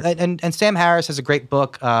tough them up. part. And Sam Harris has a great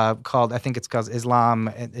book called, I think it's called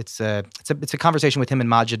Islam. It's a conversation with him and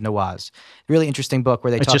Majid Nawaz. Really interesting book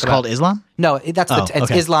where they It's talk just about. called Islam? No, it's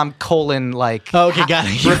okay. Islam : like. Oh, okay, got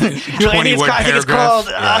it. You're like, I think it's 20-word called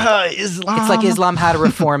paragraph. Islam. It's like Islam, how to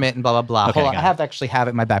reform it, it and blah blah blah. Okay, Hold on, got I it. have to actually have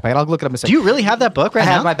it in my backpack. I'll look it up in a Do second. you really have that book right I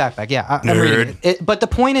now? have my backpack. Yeah, I'm reading it. But the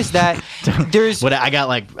point is that there's What I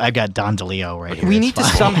got Don DeLeo right here. we It's need to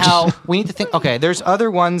fine. somehow we need to think. Okay, there's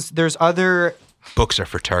other ones. There's other. Books are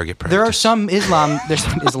for target practice. There are some Islam. There's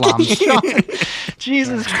some Islam.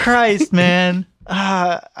 Jesus Christ, man.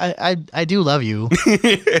 I do love you.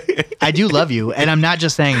 I do love you, and I'm not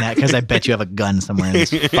just saying that because I bet you have a gun somewhere in this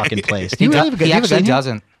fucking place. Do you really have a gun? He Do you have a actually gun here?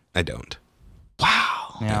 doesn't. I don't.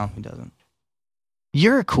 Wow, No, he doesn't.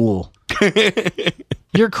 you're cool.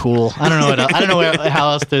 You're cool. I don't know. I don't know how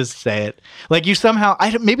else to say it. Like you somehow.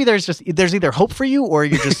 Maybe there's either hope for you, or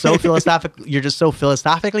you're just so philosophical. You're just so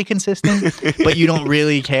philosophically consistent, but you don't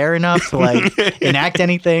really care enough to like enact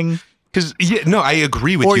anything. Because I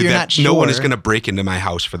agree with Or you you're that not no one sure. is going to break into my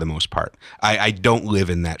house for the most part. I don't live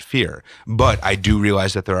in that fear, but I do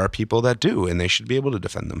realize that there are people that do, and they should be able to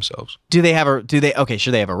defend themselves. Should they have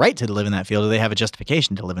a right to live in that field? Do they have a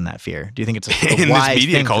justification to live in that fear? Do you think it's a In this wise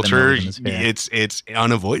media thing for them to culture, live in this fear? it's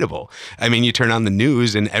unavoidable. I mean, you turn on the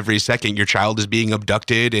news, and every second your child is being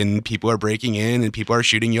abducted, and people are breaking in, and people are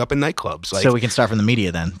shooting you up in nightclubs. Like, So we can start from the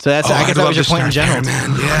media then. So that's oh, I guess I'd that love was your to point in start general. there,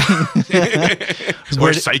 man. Yeah.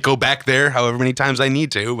 Or psycho back there, however many times I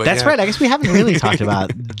need to. But That's yeah. right. I guess we haven't really talked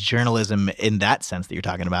about journalism in that sense that you're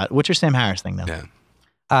talking about. What's your Sam Harris thing, though?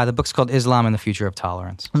 Yeah. The book's called Islam and the Future of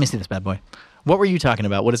Tolerance. Let me see this bad boy. What were you talking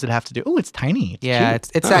about? What does it have to do? Oh, it's tiny. It's Yeah,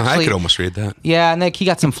 cute. it's Oh, actually I could almost read that. Yeah, and like he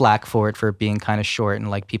got some flack for it for being kind of short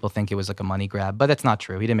and like people think it was like a money grab, but that's not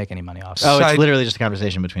true. He didn't make any money off it. Oh, it's Side- literally just a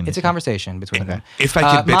conversation between It's these a conversation between them. If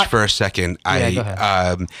I could bitch my- for a second, Yeah, go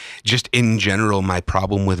ahead. just in general, my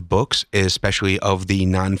problem with books, especially of the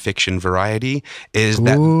nonfiction variety, is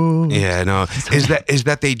that is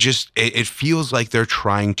that they just it feels like they're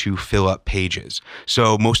trying to fill up pages.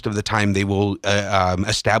 So most of the time, they will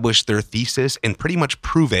establish their thesis and pretty much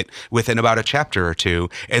prove it within about a chapter or two,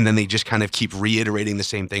 and then they just kind of keep reiterating the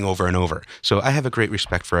same thing over and over. So I have a great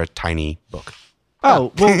respect for a tiny book.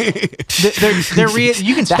 Oh, well,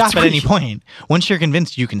 you can stop at any point. Once you're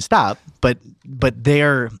convinced, you can stop. But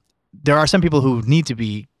there are some people who need to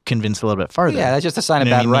be convinced a little bit farther. Yeah, that's just a sign of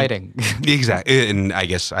You know what bad I mean? writing. Exactly, and I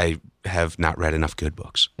guess I have not read enough good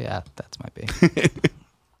books. Yeah, that might be.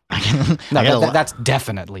 I No, got a lot- that's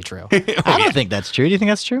definitely true. I don't think that's true. Do you think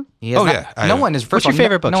that's true? He has Oh, not- yeah, no I- one is. What's First your of all,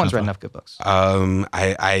 favorite book No so one's read far? enough good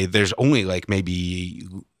books. There's only like maybe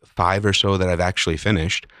 5 or so that I've actually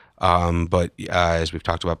finished. But as we've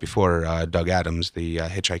talked about before, Doug Adams, the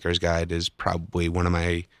Hitchhiker's Guide, is probably one of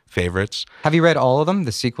my favorites. Have you read all of them?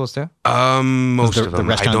 The sequels too? Most the of them.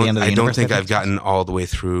 Restaurant at the End of the I don't Universe, think I I've think? gotten all the way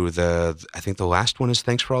through I think the last one is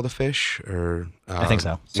Thanks for All the Fish, or I think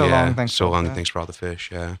so. So Long, Thanks So for All long, the and Thanks for All the Fish.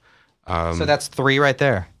 Yeah. So that's 3 right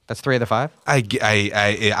there. That's 3 of the 5.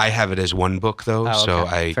 I have it as one book though, Oh, so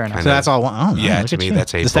okay. I Fair enough. So that's all one. Oh, Yeah, look to at me, you.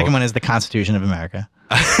 that's a The second book. one is the Constitution of America.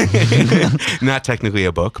 not technically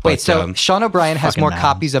a book. But, Wait, so Sean O'Brien has fucking more mad.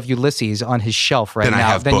 copies of Ulysses on his shelf right Than I now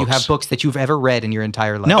have than you books. have books that you've ever read in your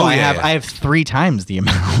entire life. No, Oh, I yeah, have yeah. I have 3 times the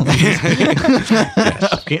amount.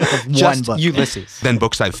 Okay, of one just book. Ulysses. then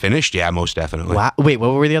books I've finished, yeah, most definitely. Wow. Wait,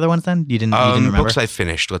 what were the other ones then? You didn't remember? Books I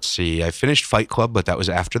finished. Let's see. I finished Fight Club, but that was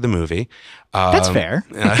after the movie. That's fair.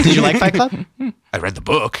 Did you like Fight Club? I read the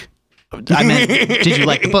book. I meant, did you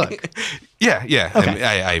like the book? Yeah, yeah. Okay.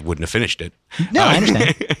 I wouldn't have finished it. No, I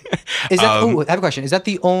understand. Is that? I have a question. Is that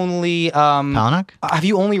the only? Palahniuk? Have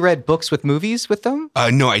you only read books with movies with them?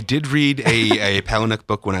 No, I did read a Palahniuk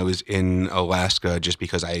book when I was in Alaska, just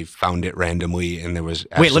because I found it randomly and there was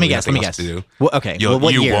Wait, let me absolutely guess. Let nothing me else guess. to do. Well, okay. You Well,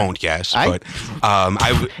 what you year? won't guess, I- but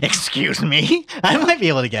I Excuse me. I might be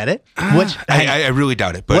able to get it. Which I really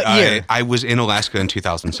doubt it. But What year? I was in Alaska in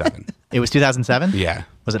 2007. it was 2007. Yeah.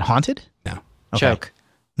 Was it haunted? No. Okay. Choke.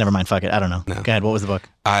 Never mind. Fuck it. I don't know. No. Go ahead. What was the book?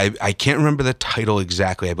 I can't remember the title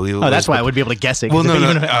exactly. I believe it was. Oh, that's why I the- would be able to guess it. 'cause Well, no, if- no.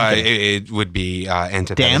 even if- It would be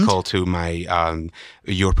antithetical to my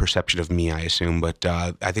your perception of me, I assume. But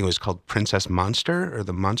I think it was called Princess Monster or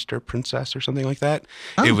the Monster Princess or something like that.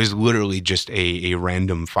 Oh. It was literally just a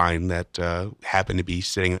random find that happened to be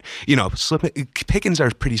sitting. You know, pickings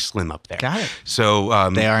are pretty slim up there. Got it. So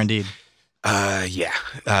They are indeed.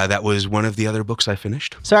 that was one of the other books I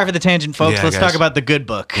finished. Sorry for the tangent, folks. Yeah, Let's guys. talk about the good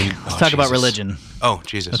book. Let's talk about Jesus. religion. Oh,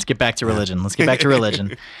 Jesus. Let's get back to religion. Let's get back to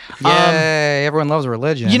religion. Yay! Everyone loves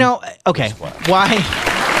religion. You know, okay.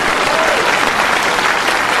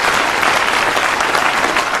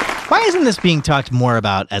 Why isn't this being talked more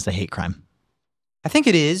about as a hate crime? I think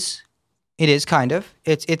it is. It is kind of.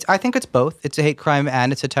 It's. I think it's both. It's a hate crime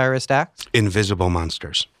and it's a terrorist act. Invisible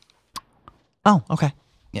Monsters. Oh, okay.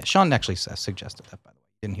 Yeah, Sean actually suggested that. By the way,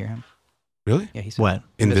 you didn't hear him. Really? Yeah, he said What?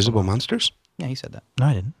 that. Invisible Monsters? Yeah, he said that. No,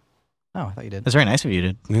 I didn't. Oh, I thought you did. That's very nice of you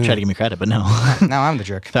to Yeah. try to give me credit, but no. Now I'm the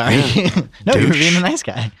jerk. Sorry. No, you were Douche. being a nice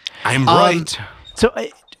guy. I'm right. So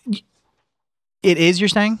it is, you're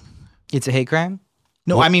saying? It's a hate crime.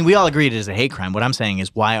 No, I mean we all agreed it is a hate crime. What I'm saying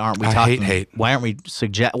is why aren't we I talking hate hate. why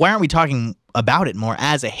aren't we talking about it more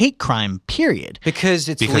as a hate crime, period? Because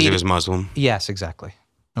it's Because he was Muslim. Yes, exactly.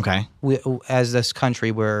 Okay. We, as this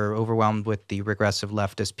country, we're overwhelmed with the regressive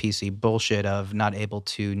leftist PC bullshit of not able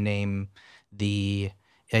to name the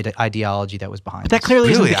ideology that was behind. But that this. clearly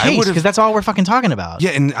Really, isn't the I case would've- because that's all we're fucking talking about.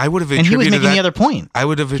 Yeah, and I would have And he was attributed making that. the other point. I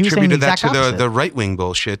would have He was saying the attributed that to exact opposite. the right wing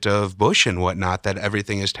bullshit of Bush and whatnot, that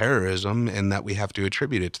everything is terrorism and that we have to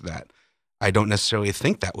attribute it to that. I don't necessarily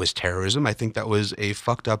think that was terrorism. I think that was a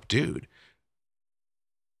fucked up dude.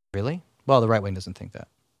 Really? Well, the right wing doesn't think that.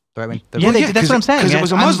 The right wing. Yeah, that's what I'm saying. Because it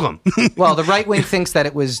was a I'm- Muslim. Well, the right wing thinks that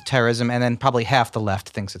it was terrorism, and then probably half the left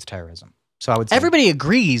thinks it's terrorism. So I would say Everybody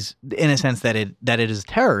agrees in a sense that it is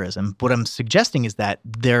terrorism. What I'm suggesting is that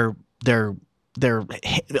they're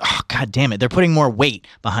God damn it, they're putting more weight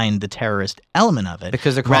behind the terrorist element of it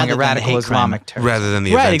because they're calling rather it than the radical hate Islamic terrorism. Rather than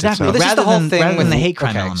the Right, event exactly. Well, itself. this is Rather the whole than- thing rather with than the hate crime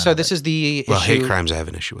Okay, element so of this it. is the Well, issue. hate crimes I have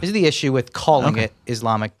an issue This with. is the issue with calling Okay. it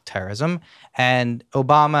Islamic terrorism, and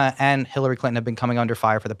Obama and Hillary Clinton have been coming under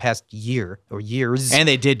fire for the past year or years. And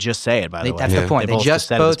they did just say it, by the way. That's Yeah. the point. They both just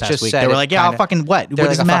said it this both past just week. said They were it, like, yeah, kinda- fucking what? they're What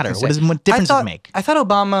does like, it "I'll matter? fucking say What difference does it make? I thought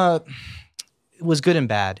Obama was good and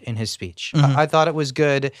bad in his speech. Mm-hmm. I thought it was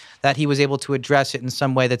good that he was able to address it in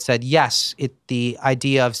some way that said, yes, the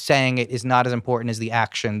idea of saying it is not as important as the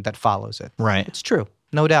action that follows it. Right. It's true,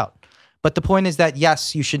 no doubt. But the point is that,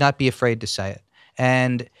 yes, you should not be afraid to say it.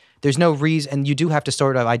 And there's no reason, and you do have to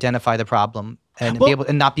sort of identify the problem and Well- be able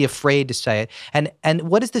and not be afraid to say it. And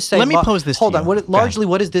what does this say? Let me pose this to Hold you. on. Go ahead. Largely,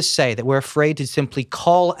 what does this say? That we're afraid to simply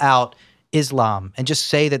call out Islam and just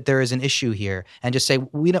say that there is an issue here and just say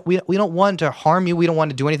we don't want to harm you. We don't want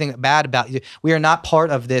to do anything bad about you. We are not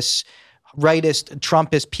part of this rightist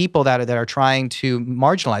Trumpist people that are trying to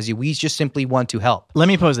marginalize you. We just simply want to help. Let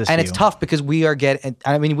me pose this And to it's you. tough because we are getting,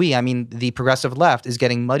 I mean, the progressive left is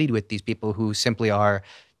getting muddied with these people who simply are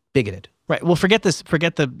bigoted. Right. Well, forget this.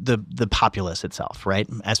 Forget the populace itself. Right.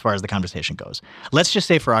 As far as the conversation goes, let's just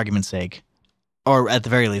say, for argument's sake, or at the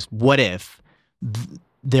very least, what if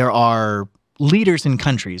there are leaders in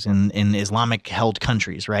countries in Islamic-held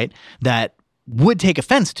countries, right, that would take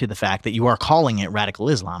offense to the fact that you are calling it radical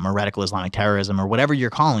Islam or radical Islamic terrorism or whatever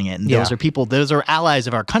you're calling it, and Yeah. those are people, those are allies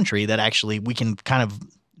of our country that actually we can kind of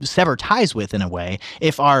sever ties with in a way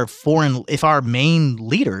if our main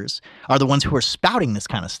leaders are the ones who are spouting this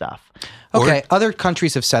kind of stuff. Okay, other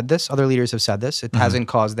countries have said this. Other leaders have said this. Mm-hmm. It hasn't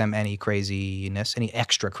caused them any craziness, any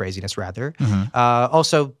extra craziness, rather. Mm-hmm.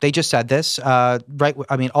 Also, they just said this. Right?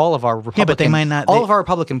 I mean, all of our Republican, but they might not- All they- of our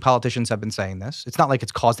Republican politicians have been saying this. It's not like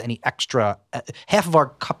it's caused any extra. Half of our I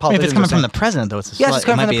mean, politicians. if it's coming are from saying- the president, though, it's Yes, it's it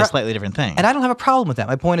coming might from the be pre- a slightly different thing. and I don't have a problem with that.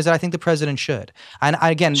 My point is that I think the president should. And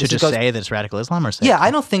again, should this just goes, say that it's radical Islam or say yeah,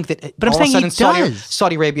 I don't think that. But I'm all of a saying he sudden does.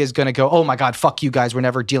 Saudi Arabia is going to go, oh my God, fuck you guys. We're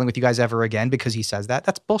never dealing with you guys ever again because he says that.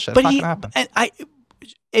 That's bullshit. But It's he, not going to happen. and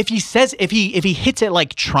if he says if he hits it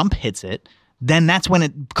like Trump hits it, then that's when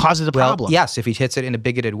it causes a problem. Well, yes, if he hits it in a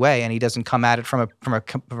bigoted way and he doesn't come at it from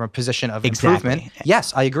a position of Exactly. improvement.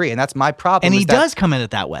 Yes, I agree, and that's my problem. and he is that does come at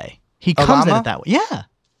it that way. He comes at Obama? it that way. Yeah.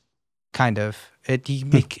 kind of.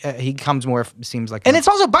 He comes more seems like, And it's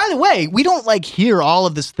also, by the way, we don't like hear all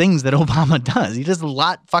of these things that Obama does. He does a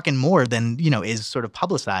lot fucking more than, is sort of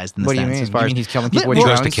publicized in the What do you sense. mean? As far You as mean he's killing Li- people with He well,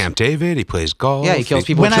 goes to drones? Camp David. He plays golf. Yeah, he kills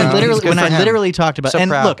people when with I drones. literally Good when for I him. literally talked about So and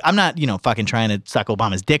proud. look, I'm not fucking trying to suck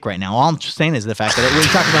Obama's dick right now. All I'm just saying is the fact that we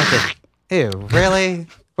talked about the Ew, really?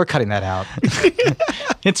 We're cutting that out.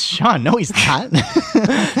 it's Sean. No, he's not.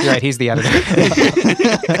 You're right. He's the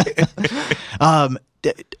editor.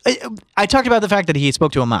 I talked about the fact that he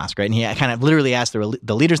spoke to a mosque, right? And he kind of literally asked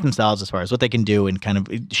the leaders themselves as far as what they can do and kind of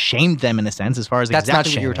shamed them in a sense as far as That's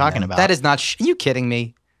exactly not what you were shaming talking them. about. That is not. Are you kidding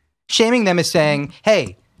me? Shaming them is saying,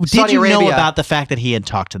 "Hey, Did Saudi you know Arabia- about the fact that he had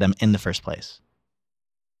talked to them in the first place?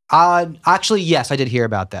 Actually, yes, I did hear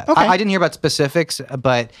about that. Okay. I didn't hear about specifics,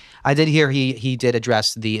 but I did hear he did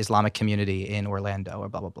address the Islamic community in Orlando or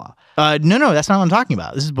blah blah blah. No, that's not what I'm talking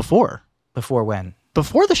about. This is before Before when?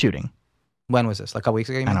 the shooting. When was this? Like a couple weeks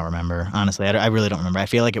ago? you I mean? don't remember. Honestly, I really don't remember. I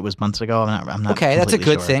feel like it was months ago. I'm not. Okay, that's a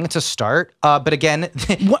completely good sure. thing. It's a start. But again,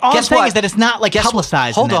 All I'm guess saying what? is that it's not like Guess what?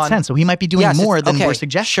 publicized Hold in that on. sense. So he might be doing Yes, it's- more than okay, we're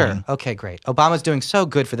suggesting. Sure. Okay, great. Obama's doing so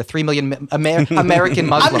good for the 3 million American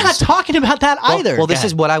Muslims. I'm not talking about that either. Well, this Go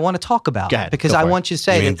is ahead. what I want to talk about Go ahead, because go I for it. want you to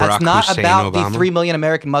say You mean that that's Barack not Hussein about Obama? the 3 million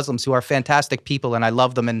American Muslims who are fantastic people and I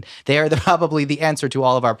love them and they are probably the answer to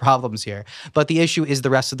all of our problems here. But the issue is the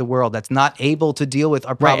rest of the world that's not able to deal with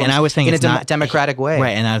our Right, problems and I was saying in it's not democratic way.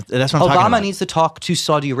 Right, and that's what I'm talking Obama about. needs to talk to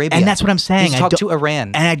Saudi Arabia. And that's what I'm saying. He needs to I talk don't- to Iran.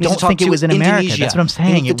 And I He needs to don't talk think it to was in America. Indonesia. That's what I'm He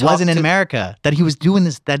saying. needs It to talk wasn't in to- America that he was doing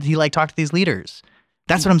this. That he like talked to these leaders.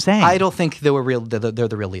 That's what I'm saying. I don't think they were real. They're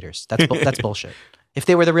the real leaders. That's bullshit. If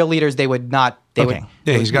they were the real leaders, they would not. They Okay.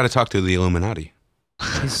 Yeah, he's got to talk to the Illuminati.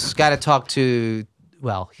 would. He's got to talk to.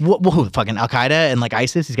 Well, Who? Fucking Al Qaeda and like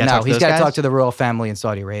ISIS. He's got to no, talk to he's those got to guys? talk to the royal family in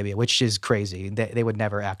Saudi Arabia, which is crazy. They would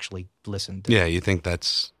never actually listen. To Yeah, you think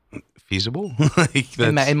that's feasible? like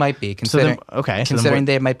It might be So considering. then, okay. So Considering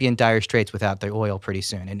then they might be in dire straits without their oil pretty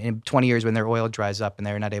soon. And in 20 years, when their oil dries up and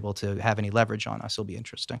they're not able to have any leverage on us, it'll be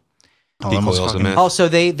interesting. what- almost Equals a fucking- myth. Also,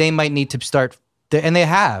 they might need to start, and they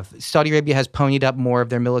have. Saudi Arabia has ponied up more of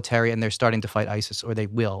their military, and they're starting to fight ISIS, or they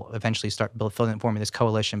will eventually start forming this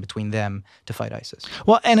coalition between them to fight ISIS,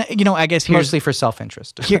 Well, and I guess here's mostly for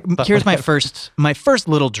self-interest. But here's my whatever. first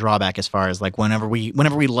little drawback as far as like whenever we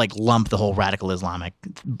like lump the whole radical Islamic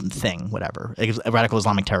thing, whatever, radical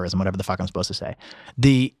Islamic terrorism, whatever the fuck I'm supposed to say.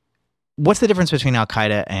 What's the difference between Al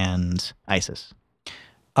Qaeda and ISIS?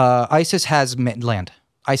 ISIS has land.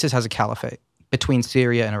 ISIS has a caliphate between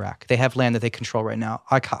Syria and Iraq. They have land that they control right now.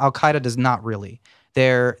 Al Qaeda does not really.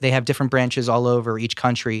 They have different branches all over each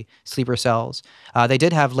country, sleeper cells. They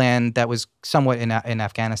did have land that was somewhat in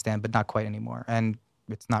Afghanistan, but not quite anymore. And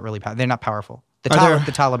it's not really. They're not powerful. The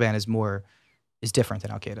Taliban is different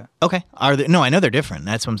than Al Qaeda. Okay. No, I know they're different.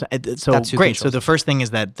 That's what I'm saying. So That's who great. So controls the first thing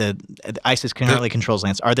is that the ISIS currently controls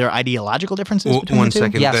lands. Are there ideological differences between One the two?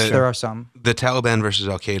 second. Yes, the, there are some. the Taliban versus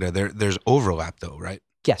Al Qaeda. There's overlap though, right?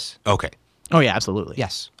 Yes, Okay. Oh yeah, absolutely.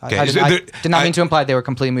 yes. Okay, I so did not mean to imply they were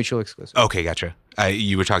completely mutually exclusive. Okay, gotcha.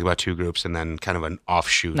 You were talking about two groups and then kind of an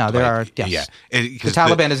offshoot. No, there are. like, Yes. Yeah. The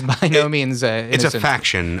Taliban is by no means. It's a innocent.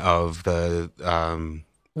 faction of the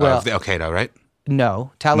Well- of the Al Qaeda, right?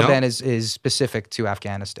 No, Taliban is specific to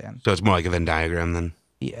Afghanistan. So it's more like a Venn diagram then.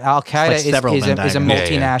 Al Qaeda like several is a Venn diagrams.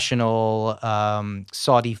 multinational,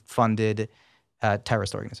 Saudi-funded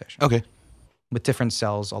terrorist organization Okay. with different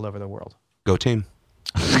cells all over the world. Go team.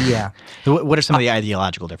 Yeah, So what are some of the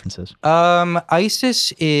ideological differences?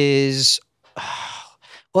 ISIS is.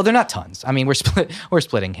 Well, they're not tons. I mean, we're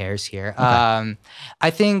splitting hairs here. I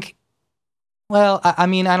think. Well, I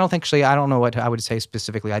mean, I don't think actually. I don't know what I would say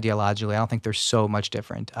specifically ideologically. I don't think they're so much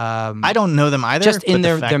different. I don't know them either. Just in but the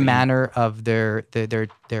their fact that you- manner of their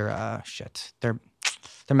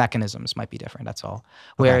mechanisms might be different. That's all.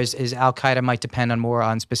 Whereas Al Qaeda might depend more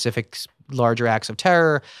on specific larger acts of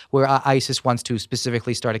terror, where ISIS wants to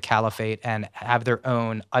specifically start a caliphate and have their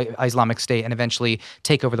own Islamic state and eventually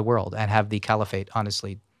take over the world and have the caliphate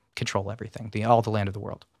honestly control everything, all the land of the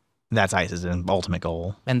world. That's ISIS' ultimate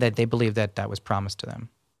goal. And that they believe that was promised to them.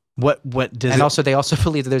 What does And it, also, they also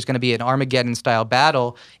believe that there's going to be an Armageddon-style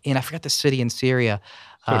battle in, I forgot the city in Syria.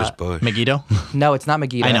 So does Bush. Megiddo? No, it's not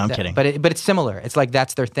Megiddo. I know, I'm kidding. But it's similar. It's like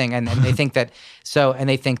that's their thing, and they think that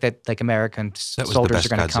like American That was the soldiers best are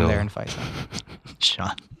going to come there Godzilla. and fight them.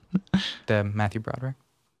 Sean. The Matthew Broderick.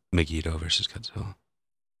 Megiddo versus Godzilla.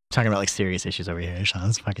 Talking about like serious issues over here.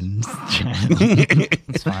 Sean's fucking.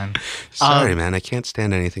 It's fine. Sorry, man. I can't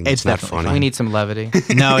stand anything that's it's not definitely funny. fine. We need some levity.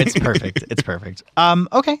 No, it's perfect. It's perfect.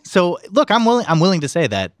 Okay, so look, I'm willing to say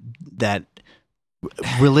that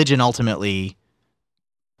religion ultimately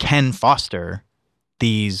can foster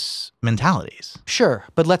these mentalities. Sure,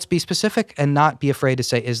 but let's be specific and not be afraid to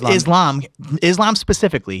say Islam. Islam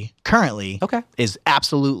specifically, currently, Okay. is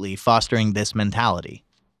absolutely fostering this mentality.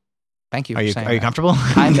 Thank you. Are for you saying are you that. comfortable?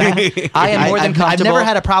 I am more than comfortable. I've never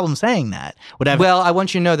had a problem saying that. Well, I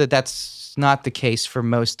want you to know that that's not the case for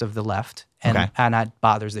most of the left, and Okay. and that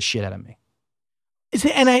bothers the shit out of me.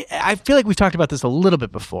 And I feel like we've talked about this a little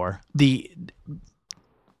bit before.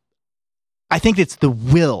 I think it's the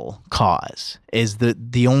will cause is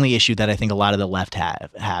the only issue that I think a lot of the left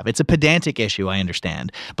have. It's a pedantic issue, I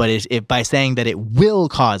understand, but by saying that it will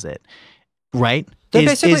cause it, right?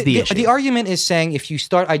 Is the issue. The argument is saying if you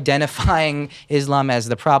start identifying Islam as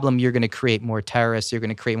the problem, you're going to create more terrorists. You're going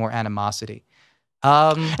to create more animosity.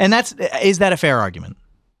 And is that a fair argument?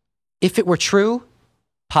 If it were true,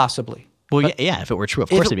 possibly. Well, yeah. If it were true, of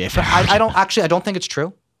course it'd be a fair. I don't think it's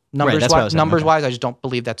true. Right, that's what I was saying, Numbers okay. wise, I just don't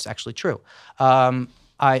believe that's actually true.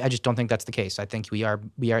 I just don't think that's the case. I think we are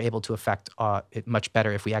able to affect it much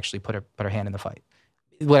better if we actually put our hand in the fight.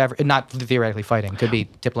 Whatever, not theoretically fighting, could be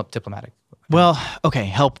diplomatic. Well, okay.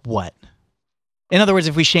 Help what? In other words,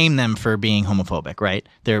 if we shame them for being homophobic, right?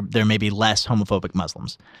 There may be less homophobic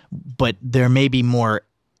Muslims, but there may be more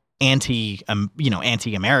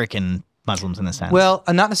anti-American Muslims in a sense. Well,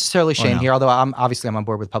 not necessarily shame no? here, although I'm on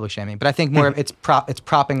board with public shaming. But I think more of it's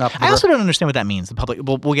propping up. I also don't understand what that means. The public.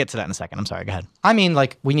 We'll get to that in a second. I'm sorry. Go ahead. I mean,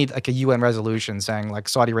 like we need like a UN resolution saying like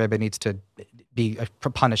Saudi Arabia needs to be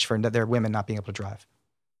punished for their women not being able to drive.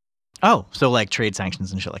 Oh, so like trade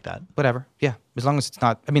sanctions and shit like that. Whatever. Yeah, as long as it's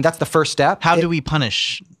not. I mean, that's the first step. How do we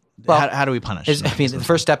punish? Well, how do we punish? The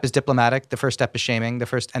first step is diplomatic. The first step is shaming.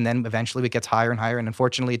 And then eventually it gets higher and higher. And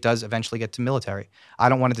unfortunately, it does eventually get to military. I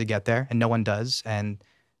don't want it to get there, and no one does.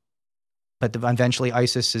 But eventually,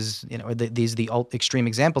 ISIS is, these are the extreme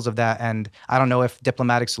examples of that. And I don't know if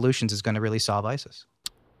diplomatic solutions is going to really solve ISIS.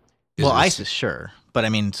 Well, ISIS, sure. But I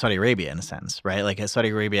mean, Saudi Arabia in a sense, right? Like Saudi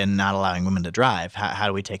Arabia not allowing women to drive. How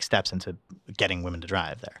do we take steps into getting women to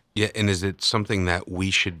drive there? Yeah, and is it something that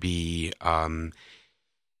we should be?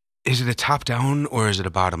 Is it a top down or is it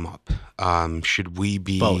a bottom up? Should we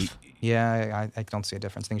be both? Yeah, I don't see a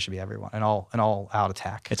difference. I think it should be everyone, an all out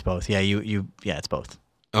attack. It's both. Yeah, yeah, it's both.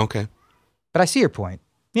 Okay. But I see your point.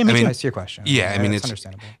 Yeah, me too. I see your question. Yeah, I mean, it's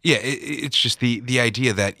understandable. Yeah, it's just the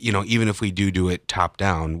idea that even if we do it top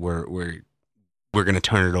down, we're going to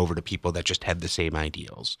turn it over to people that just have the same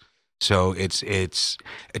ideals. So it's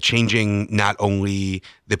changing not only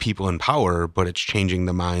the people in power, but it's changing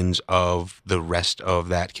the minds of the rest of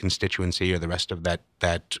that constituency or the rest of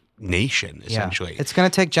that nation, essentially. Yeah. It's going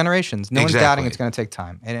to take generations. No one's doubting it's going to take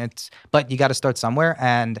time. But you got to start somewhere.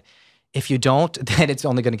 And if you don't, then it's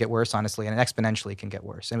only going to get worse, honestly, and it exponentially can get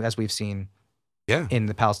worse. And as we've seen in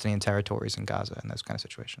the Palestinian territories in Gaza and those kind of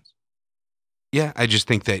situations. Yeah, I just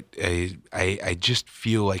think that I just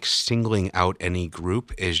feel like singling out any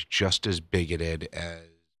group is just as bigoted as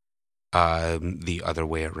the other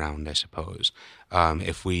way around, I suppose.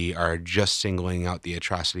 If we are just singling out the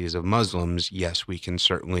atrocities of Muslims, yes, we can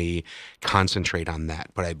certainly concentrate on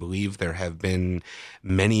that. But I believe there have been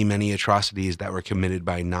many, many atrocities that were committed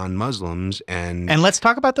by non-Muslims. And let's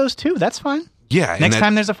talk about those too. That's fine. Yeah. Next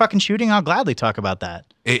time there's a fucking shooting, I'll gladly talk about that.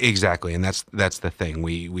 Exactly. And that's the thing.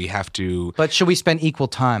 We have to. But should we spend equal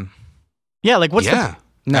time? Yeah. Like what's the.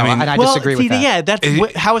 No, I disagree with that. Yeah,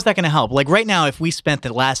 how is that going to help? Like right now, if we spent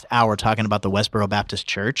the last hour talking about the Westboro Baptist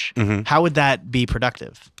Church, how would that be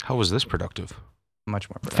productive? How was this productive? Much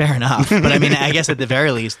more productive. Fair enough. But I mean, I guess at the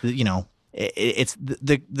very least, it's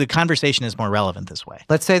the conversation is more relevant this way.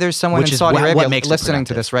 Let's say there's someone in Saudi Arabia listening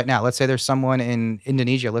to productive. this right now. Let's say there's someone in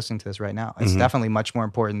Indonesia listening to this right now. It's definitely much more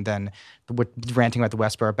important than ranting about the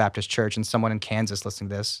Westboro Baptist Church and someone in Kansas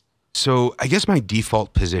listening to this. So I guess my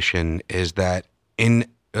default position is that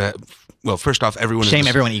first off, everyone shame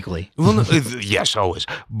everyone equally. Well, no, yes, always.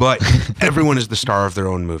 But everyone is the star of their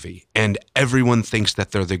own movie, and everyone thinks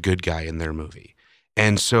that they're the good guy in their movie.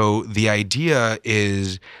 And so the idea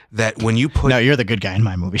is that when you put no, you're the good guy in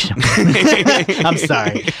my movie. I'm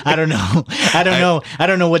sorry. I don't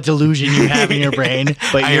know what delusion you have in your brain,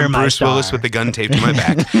 but you're my Bruce star. Willis with the gun taped to my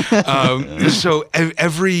back. So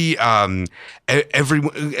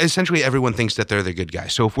essentially everyone thinks that they're the good guy.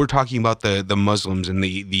 So if we're talking about the Muslims and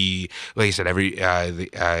the like I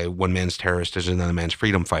said, one man's terrorist is another man's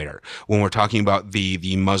freedom fighter. When we're talking about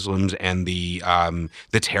the Muslims and the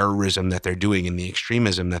terrorism that they're doing and the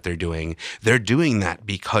extremism that they're doing that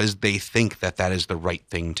because they think that is the right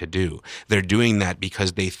thing to do. They're doing that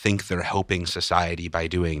because they think they're helping society by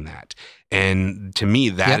doing that. And to me,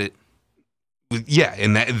 that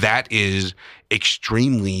is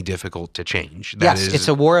extremely difficult to change. It's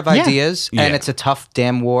a war of ideas, and it's a tough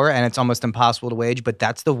damn war, and it's almost impossible to wage, but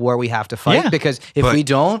that's the war we have to fight, because if we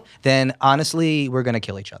don't, then honestly, we're going to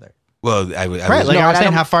kill each other. Well, I was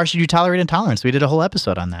saying, how far should you tolerate intolerance? We did a whole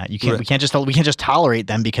episode on that. We can't just tolerate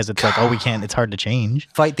them because it's like, it's hard to change.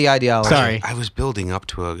 Fight the ideology. Sorry. I was building up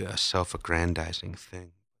to a self-aggrandizing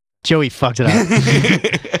thing. Joey fucked it up.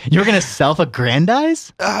 You were going to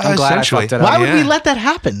self-aggrandize? I'm glad I fucked it up. Why would we let that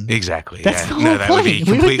happen? Exactly. That's the whole that point. would be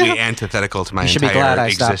completely antithetical to my entire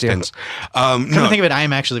existence. Come to think of it, I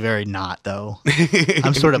am actually very not, though.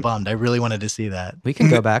 I'm sort of bummed. I really wanted to see that. We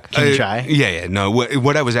can go back. Can you try? Yeah. No,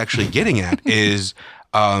 what I was actually getting at is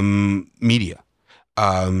media.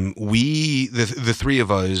 The three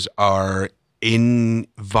of us are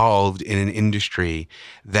involved in an industry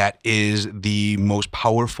that is the most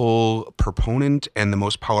powerful proponent and the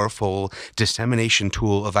most powerful dissemination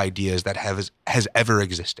tool of ideas that has ever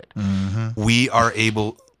existed. Mm-hmm. We are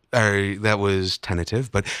able. That was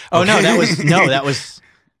tentative, but that was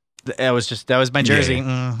That was my jersey.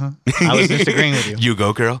 Yeah. I was just agreeing with you. You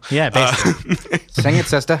go, girl. Yeah, basically. Sing it,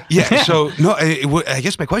 sister. Yeah. So no, I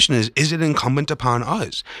guess my question is it incumbent upon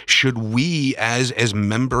us? Should we, as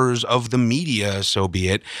members of the media, so be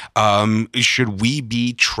it, should we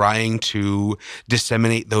be trying to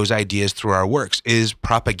disseminate those ideas through our works? Is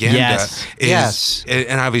propaganda? Yes. Yes.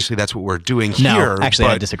 And obviously that's what we're doing No, here. actually,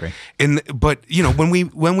 I but- disagree. But when we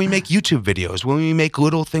make YouTube videos, when we make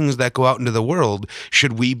little things that go out into the world,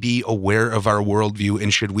 should we be aware of our worldview,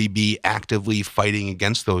 and should we be actively fighting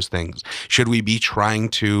against those things? Should we be trying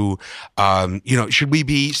to, should we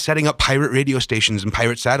be setting up pirate radio stations and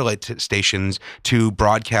pirate satellite stations to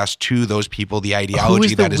broadcast to those people the ideology Who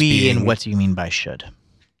is the that is we, being? and what do you mean by should?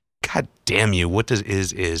 God damn you! What does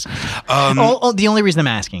is? The only reason I'm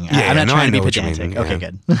asking, I'm not no, trying I to be know what you pedantic. mean, Okay,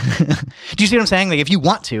 yeah. good. Do you see what I'm saying? Like, if you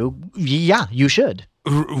want to, yeah, you should.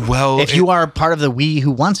 Well, If you are part of the we who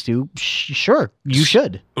wants to, sure, you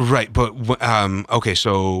should. Right, but okay.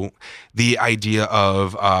 So the idea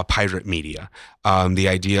of pirate media, the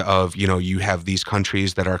idea of you have these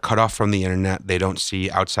countries that are cut off from the internet. They don't see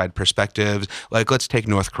outside perspectives. Like, let's take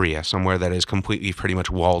North Korea, somewhere that is completely, pretty much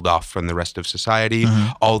walled off from the rest of society.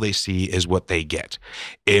 All they see is what they get.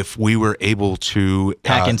 If we were able to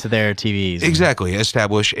Hack into their TVs. exactly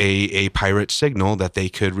establish a pirate signal that they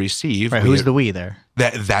could receive, Right, who's the we there?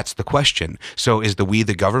 That's the question. So is the we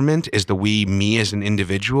the government? Is the we me as an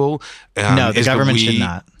individual? No, the is government we- should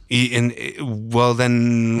not. Well,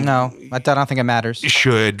 then No, I don't think it matters.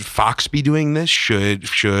 should Fox be doing this? Should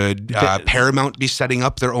Paramount be setting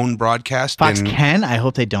up their own broadcast? Fox can. I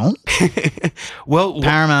hope they don't. Well,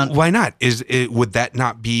 Paramount- Why not? Would that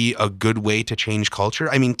not be a good way to change culture?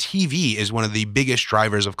 I mean, TV is one of the biggest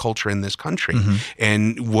drivers of culture in this country,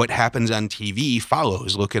 and what happens on TV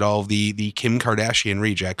follows. Look at all the Kim Kardashian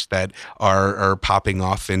rejects that are popping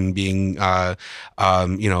off and being, Well,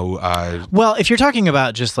 if you're talking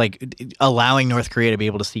about just like allowing North Korea to be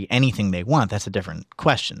able to see anything they want, that's a different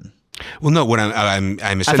question. Well, no. What I'm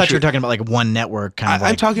I essentially. thought you were talking about like one network kind of. I'm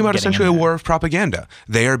like talking about getting essentially in a there. war of propaganda.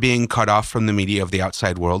 They are being cut off from the media of the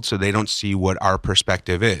outside world, so they don't see what our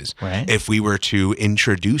perspective is. Right. If we were to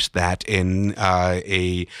introduce that in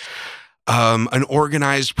an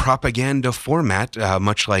organized propaganda format,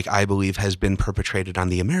 much like I believe has been perpetrated on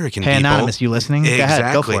the American Hey, people. Anonymous, you listening? Exactly. Go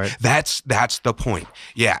ahead, go for it. That's the point.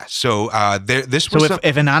 Yeah. So this So was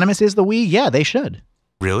if Anonymous is the we, yeah, they should.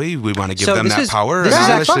 really we want to give So them this that is- power. this is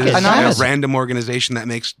Anonymous actually- is Anonymous. a random organization that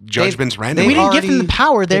makes judgments They've randomly. We didn't give them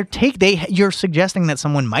already- the power. You're suggesting that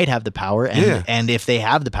someone might have the power, and Yeah. and if they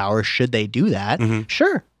have the power, should they do that?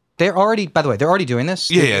 Sure. They're already, by the way, they're already doing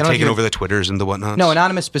this. I Yeah, don't know if taking you're- over the Twitters and the whatnots. No,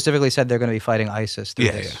 Anonymous specifically said they're going to be fighting ISIS through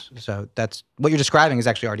Yeah, this. So that's what you're describing is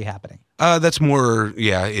actually already happening. That's more,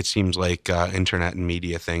 it seems like internet and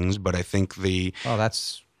media things, but I think Oh,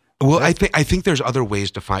 that's I think there's other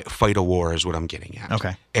ways to fight a war is what I'm getting at.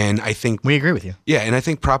 Okay. And I think, We agree with you. and I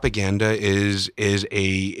think propaganda is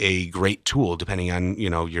a great tool depending on,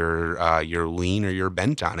 your lean or your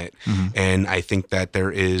bent on it. And I think that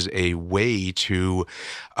there is a way to,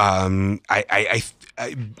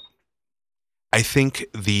 I think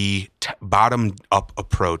the bottom up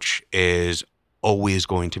approach is always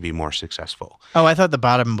going to be more successful. Oh, I thought the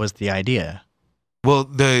bottom was the idea. Well,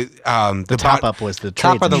 the Top up was the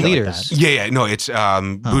Top trades are the and shit like leaders. that. Yeah, no, it's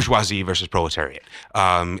bourgeoisie versus proletariat.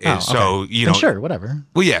 So Okay. Then sure, whatever.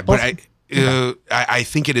 Well, yeah, but Both- I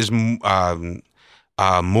think it is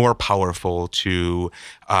more powerful to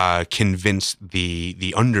convince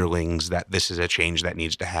the underlings that this is a change that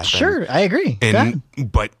needs to happen. Sure, I agree. Go ahead.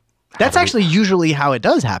 But That's how do we- actually usually how it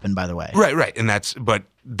does happen, by the way. right, and but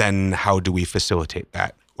then how do we facilitate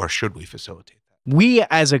that, or should we facilitate that? We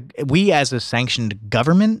as a sanctioned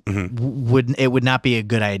government Mm-hmm. would not be a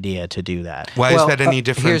good idea to do that. Why Well, is that any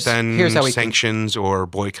different here's than how we can- sanctions or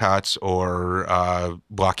boycotts or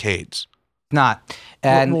blockades? not.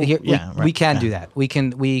 And Well, here, yeah, we right, can yeah. do that. We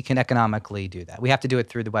can economically do that. We have to do it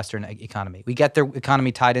through the Western economy. We get their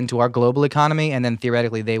economy tied into our global economy, and then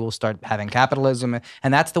theoretically they will start having capitalism,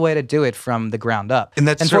 and that's the way to do it from the ground up. And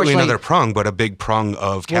that's certainly Unfortunately- another prong, but a big prong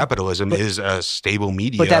of capitalism is a stable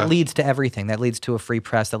media. But that leads to everything. That leads to a free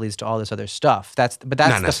press. That leads to all this other stuff. That's not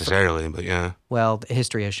the necessarily, but yeah. well,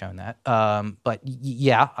 history has shown that.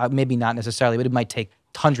 Maybe not necessarily, but it might take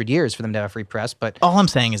 100 years for them to have a free press. But All I'm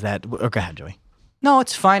saying is that. Go ahead, Joey. no,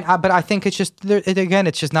 it's fine. But I think it's just again,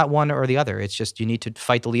 it's just not one or the other. It's just you need to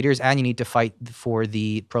fight the leaders and you need to fight for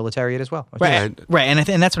the proletariat as well. Right, right, and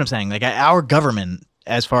and that's what I'm saying. Like our government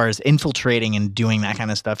as far as infiltrating and doing that kind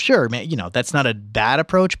of stuff, sure, man, that's not a bad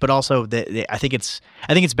approach, but also I think it's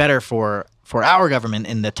better for our government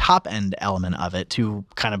in the top end element of it to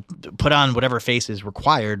kind of put on whatever face is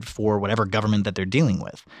required for whatever government that they're dealing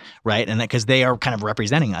with, right? And because they are kind of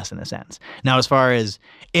representing us in a sense. Now, as far as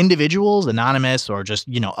individuals, anonymous, or just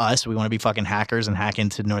us, we want to be fucking hackers and hack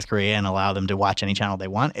into North Korea and allow them to watch any channel they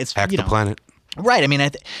want. It's Hack the planet. Right. I mean,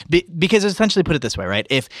 because essentially, put it this way, right?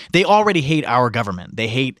 If they already hate our government, they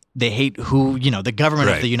hate who the government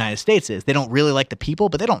of the United States is. They don't really like the people,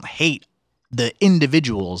 but they don't hate the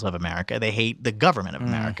individuals of America. They hate the government of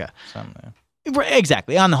America. Right,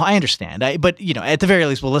 exactly. On the whole, I understand. But at the very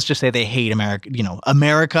least, well, let's just say they hate America.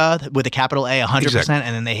 America with a capital A, 100%,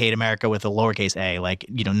 and then they hate America with a lowercase a,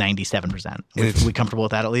 97%. We comfortable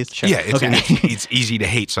with that at least? Sure. Yeah, it's easy to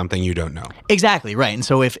hate something you don't know. Exactly right. And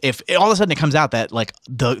so if all of a sudden it comes out that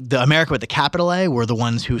the America with the capital A were the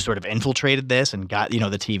ones who sort of infiltrated this and got the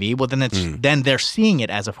TV, well then then they're seeing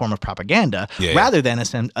it as a form of propaganda rather than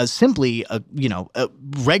as simply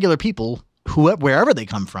regular people. Wherever they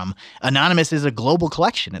come from, Anonymous is a global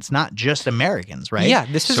collection. It's not just Americans, right? Yeah,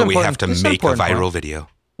 this is so important. we have to make a viral video.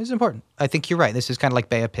 This is important. I think you're right. This is kind of like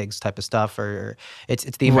Bay of Pigs type of stuff, or it's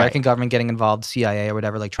the American government getting involved, CIA or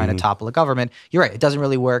whatever, trying to topple a government. You're right. It doesn't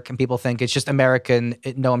really work, and people think it's just American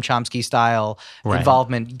Noam Chomsky style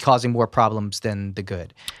involvement causing more problems than the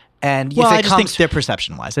good. And I just think they're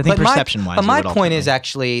perception-wise. I think perception-wise. But my point is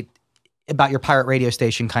actually about your pirate radio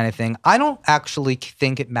station kind of thing. I don't actually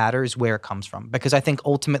think it matters where it comes from, because I think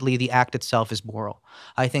ultimately the act itself is moral.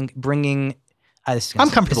 I think bringing I'm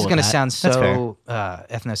comfortable. This is going to sound so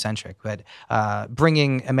ethnocentric, but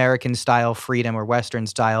bringing American-style freedom or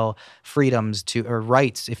Western-style freedoms or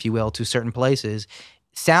rights, if you will, to certain places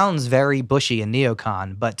sounds very bushy and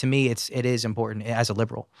neocon. But to me, it is important as a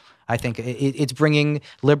liberal. I think it's bringing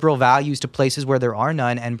liberal values to places where there are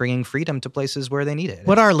none and bringing freedom to places where they need it.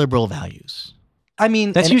 What are liberal values? I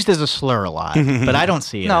mean, that's used as a slur a lot, but I don't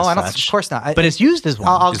see it. No, as I don't. such. Of course not. But it's used as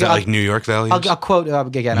one. Is that like New York values? I'll quote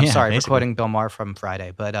again. I'm sorry basically. for quoting Bill Maher from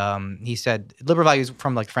Friday, but he said liberal values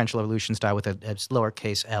from the French Revolution style with a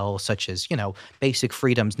lowercase l, such as basic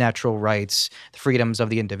freedoms, natural rights, the freedoms of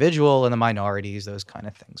the individual and the minorities, those kind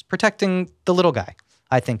of things. Protecting the little guy,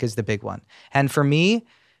 I think, is the big one. And for me,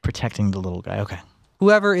 protecting the little guy. Okay.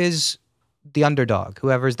 Whoever is the underdog,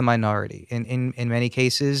 whoever is the minority. In many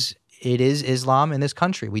cases, it is Islam in this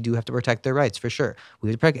country. We do have to protect their rights, for sure. We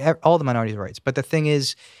have to protect all the minorities' rights. But the thing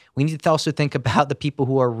is, we need to also think about the people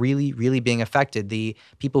who are really, really being affected, the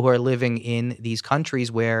people who are living in these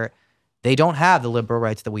countries where they don't have the liberal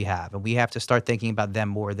rights that we have. And we have to start thinking about them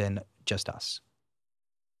more than just us.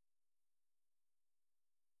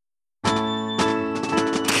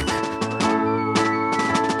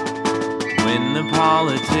 When the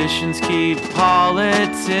politicians keep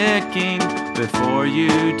politicking before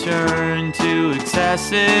you turn to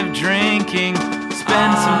excessive drinking,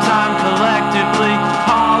 spend some time collectively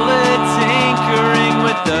politinkering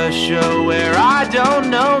with the show where I don't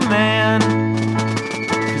know, man.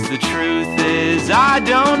 'Cause the truth is I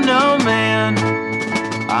don't know, man.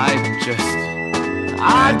 I don't know, man.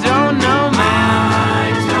 I don't know, man.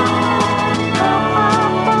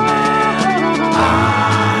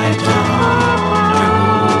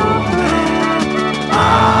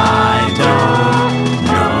 I don't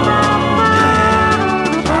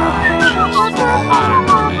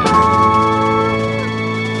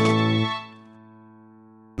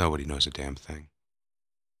Nobody knows a damn thing.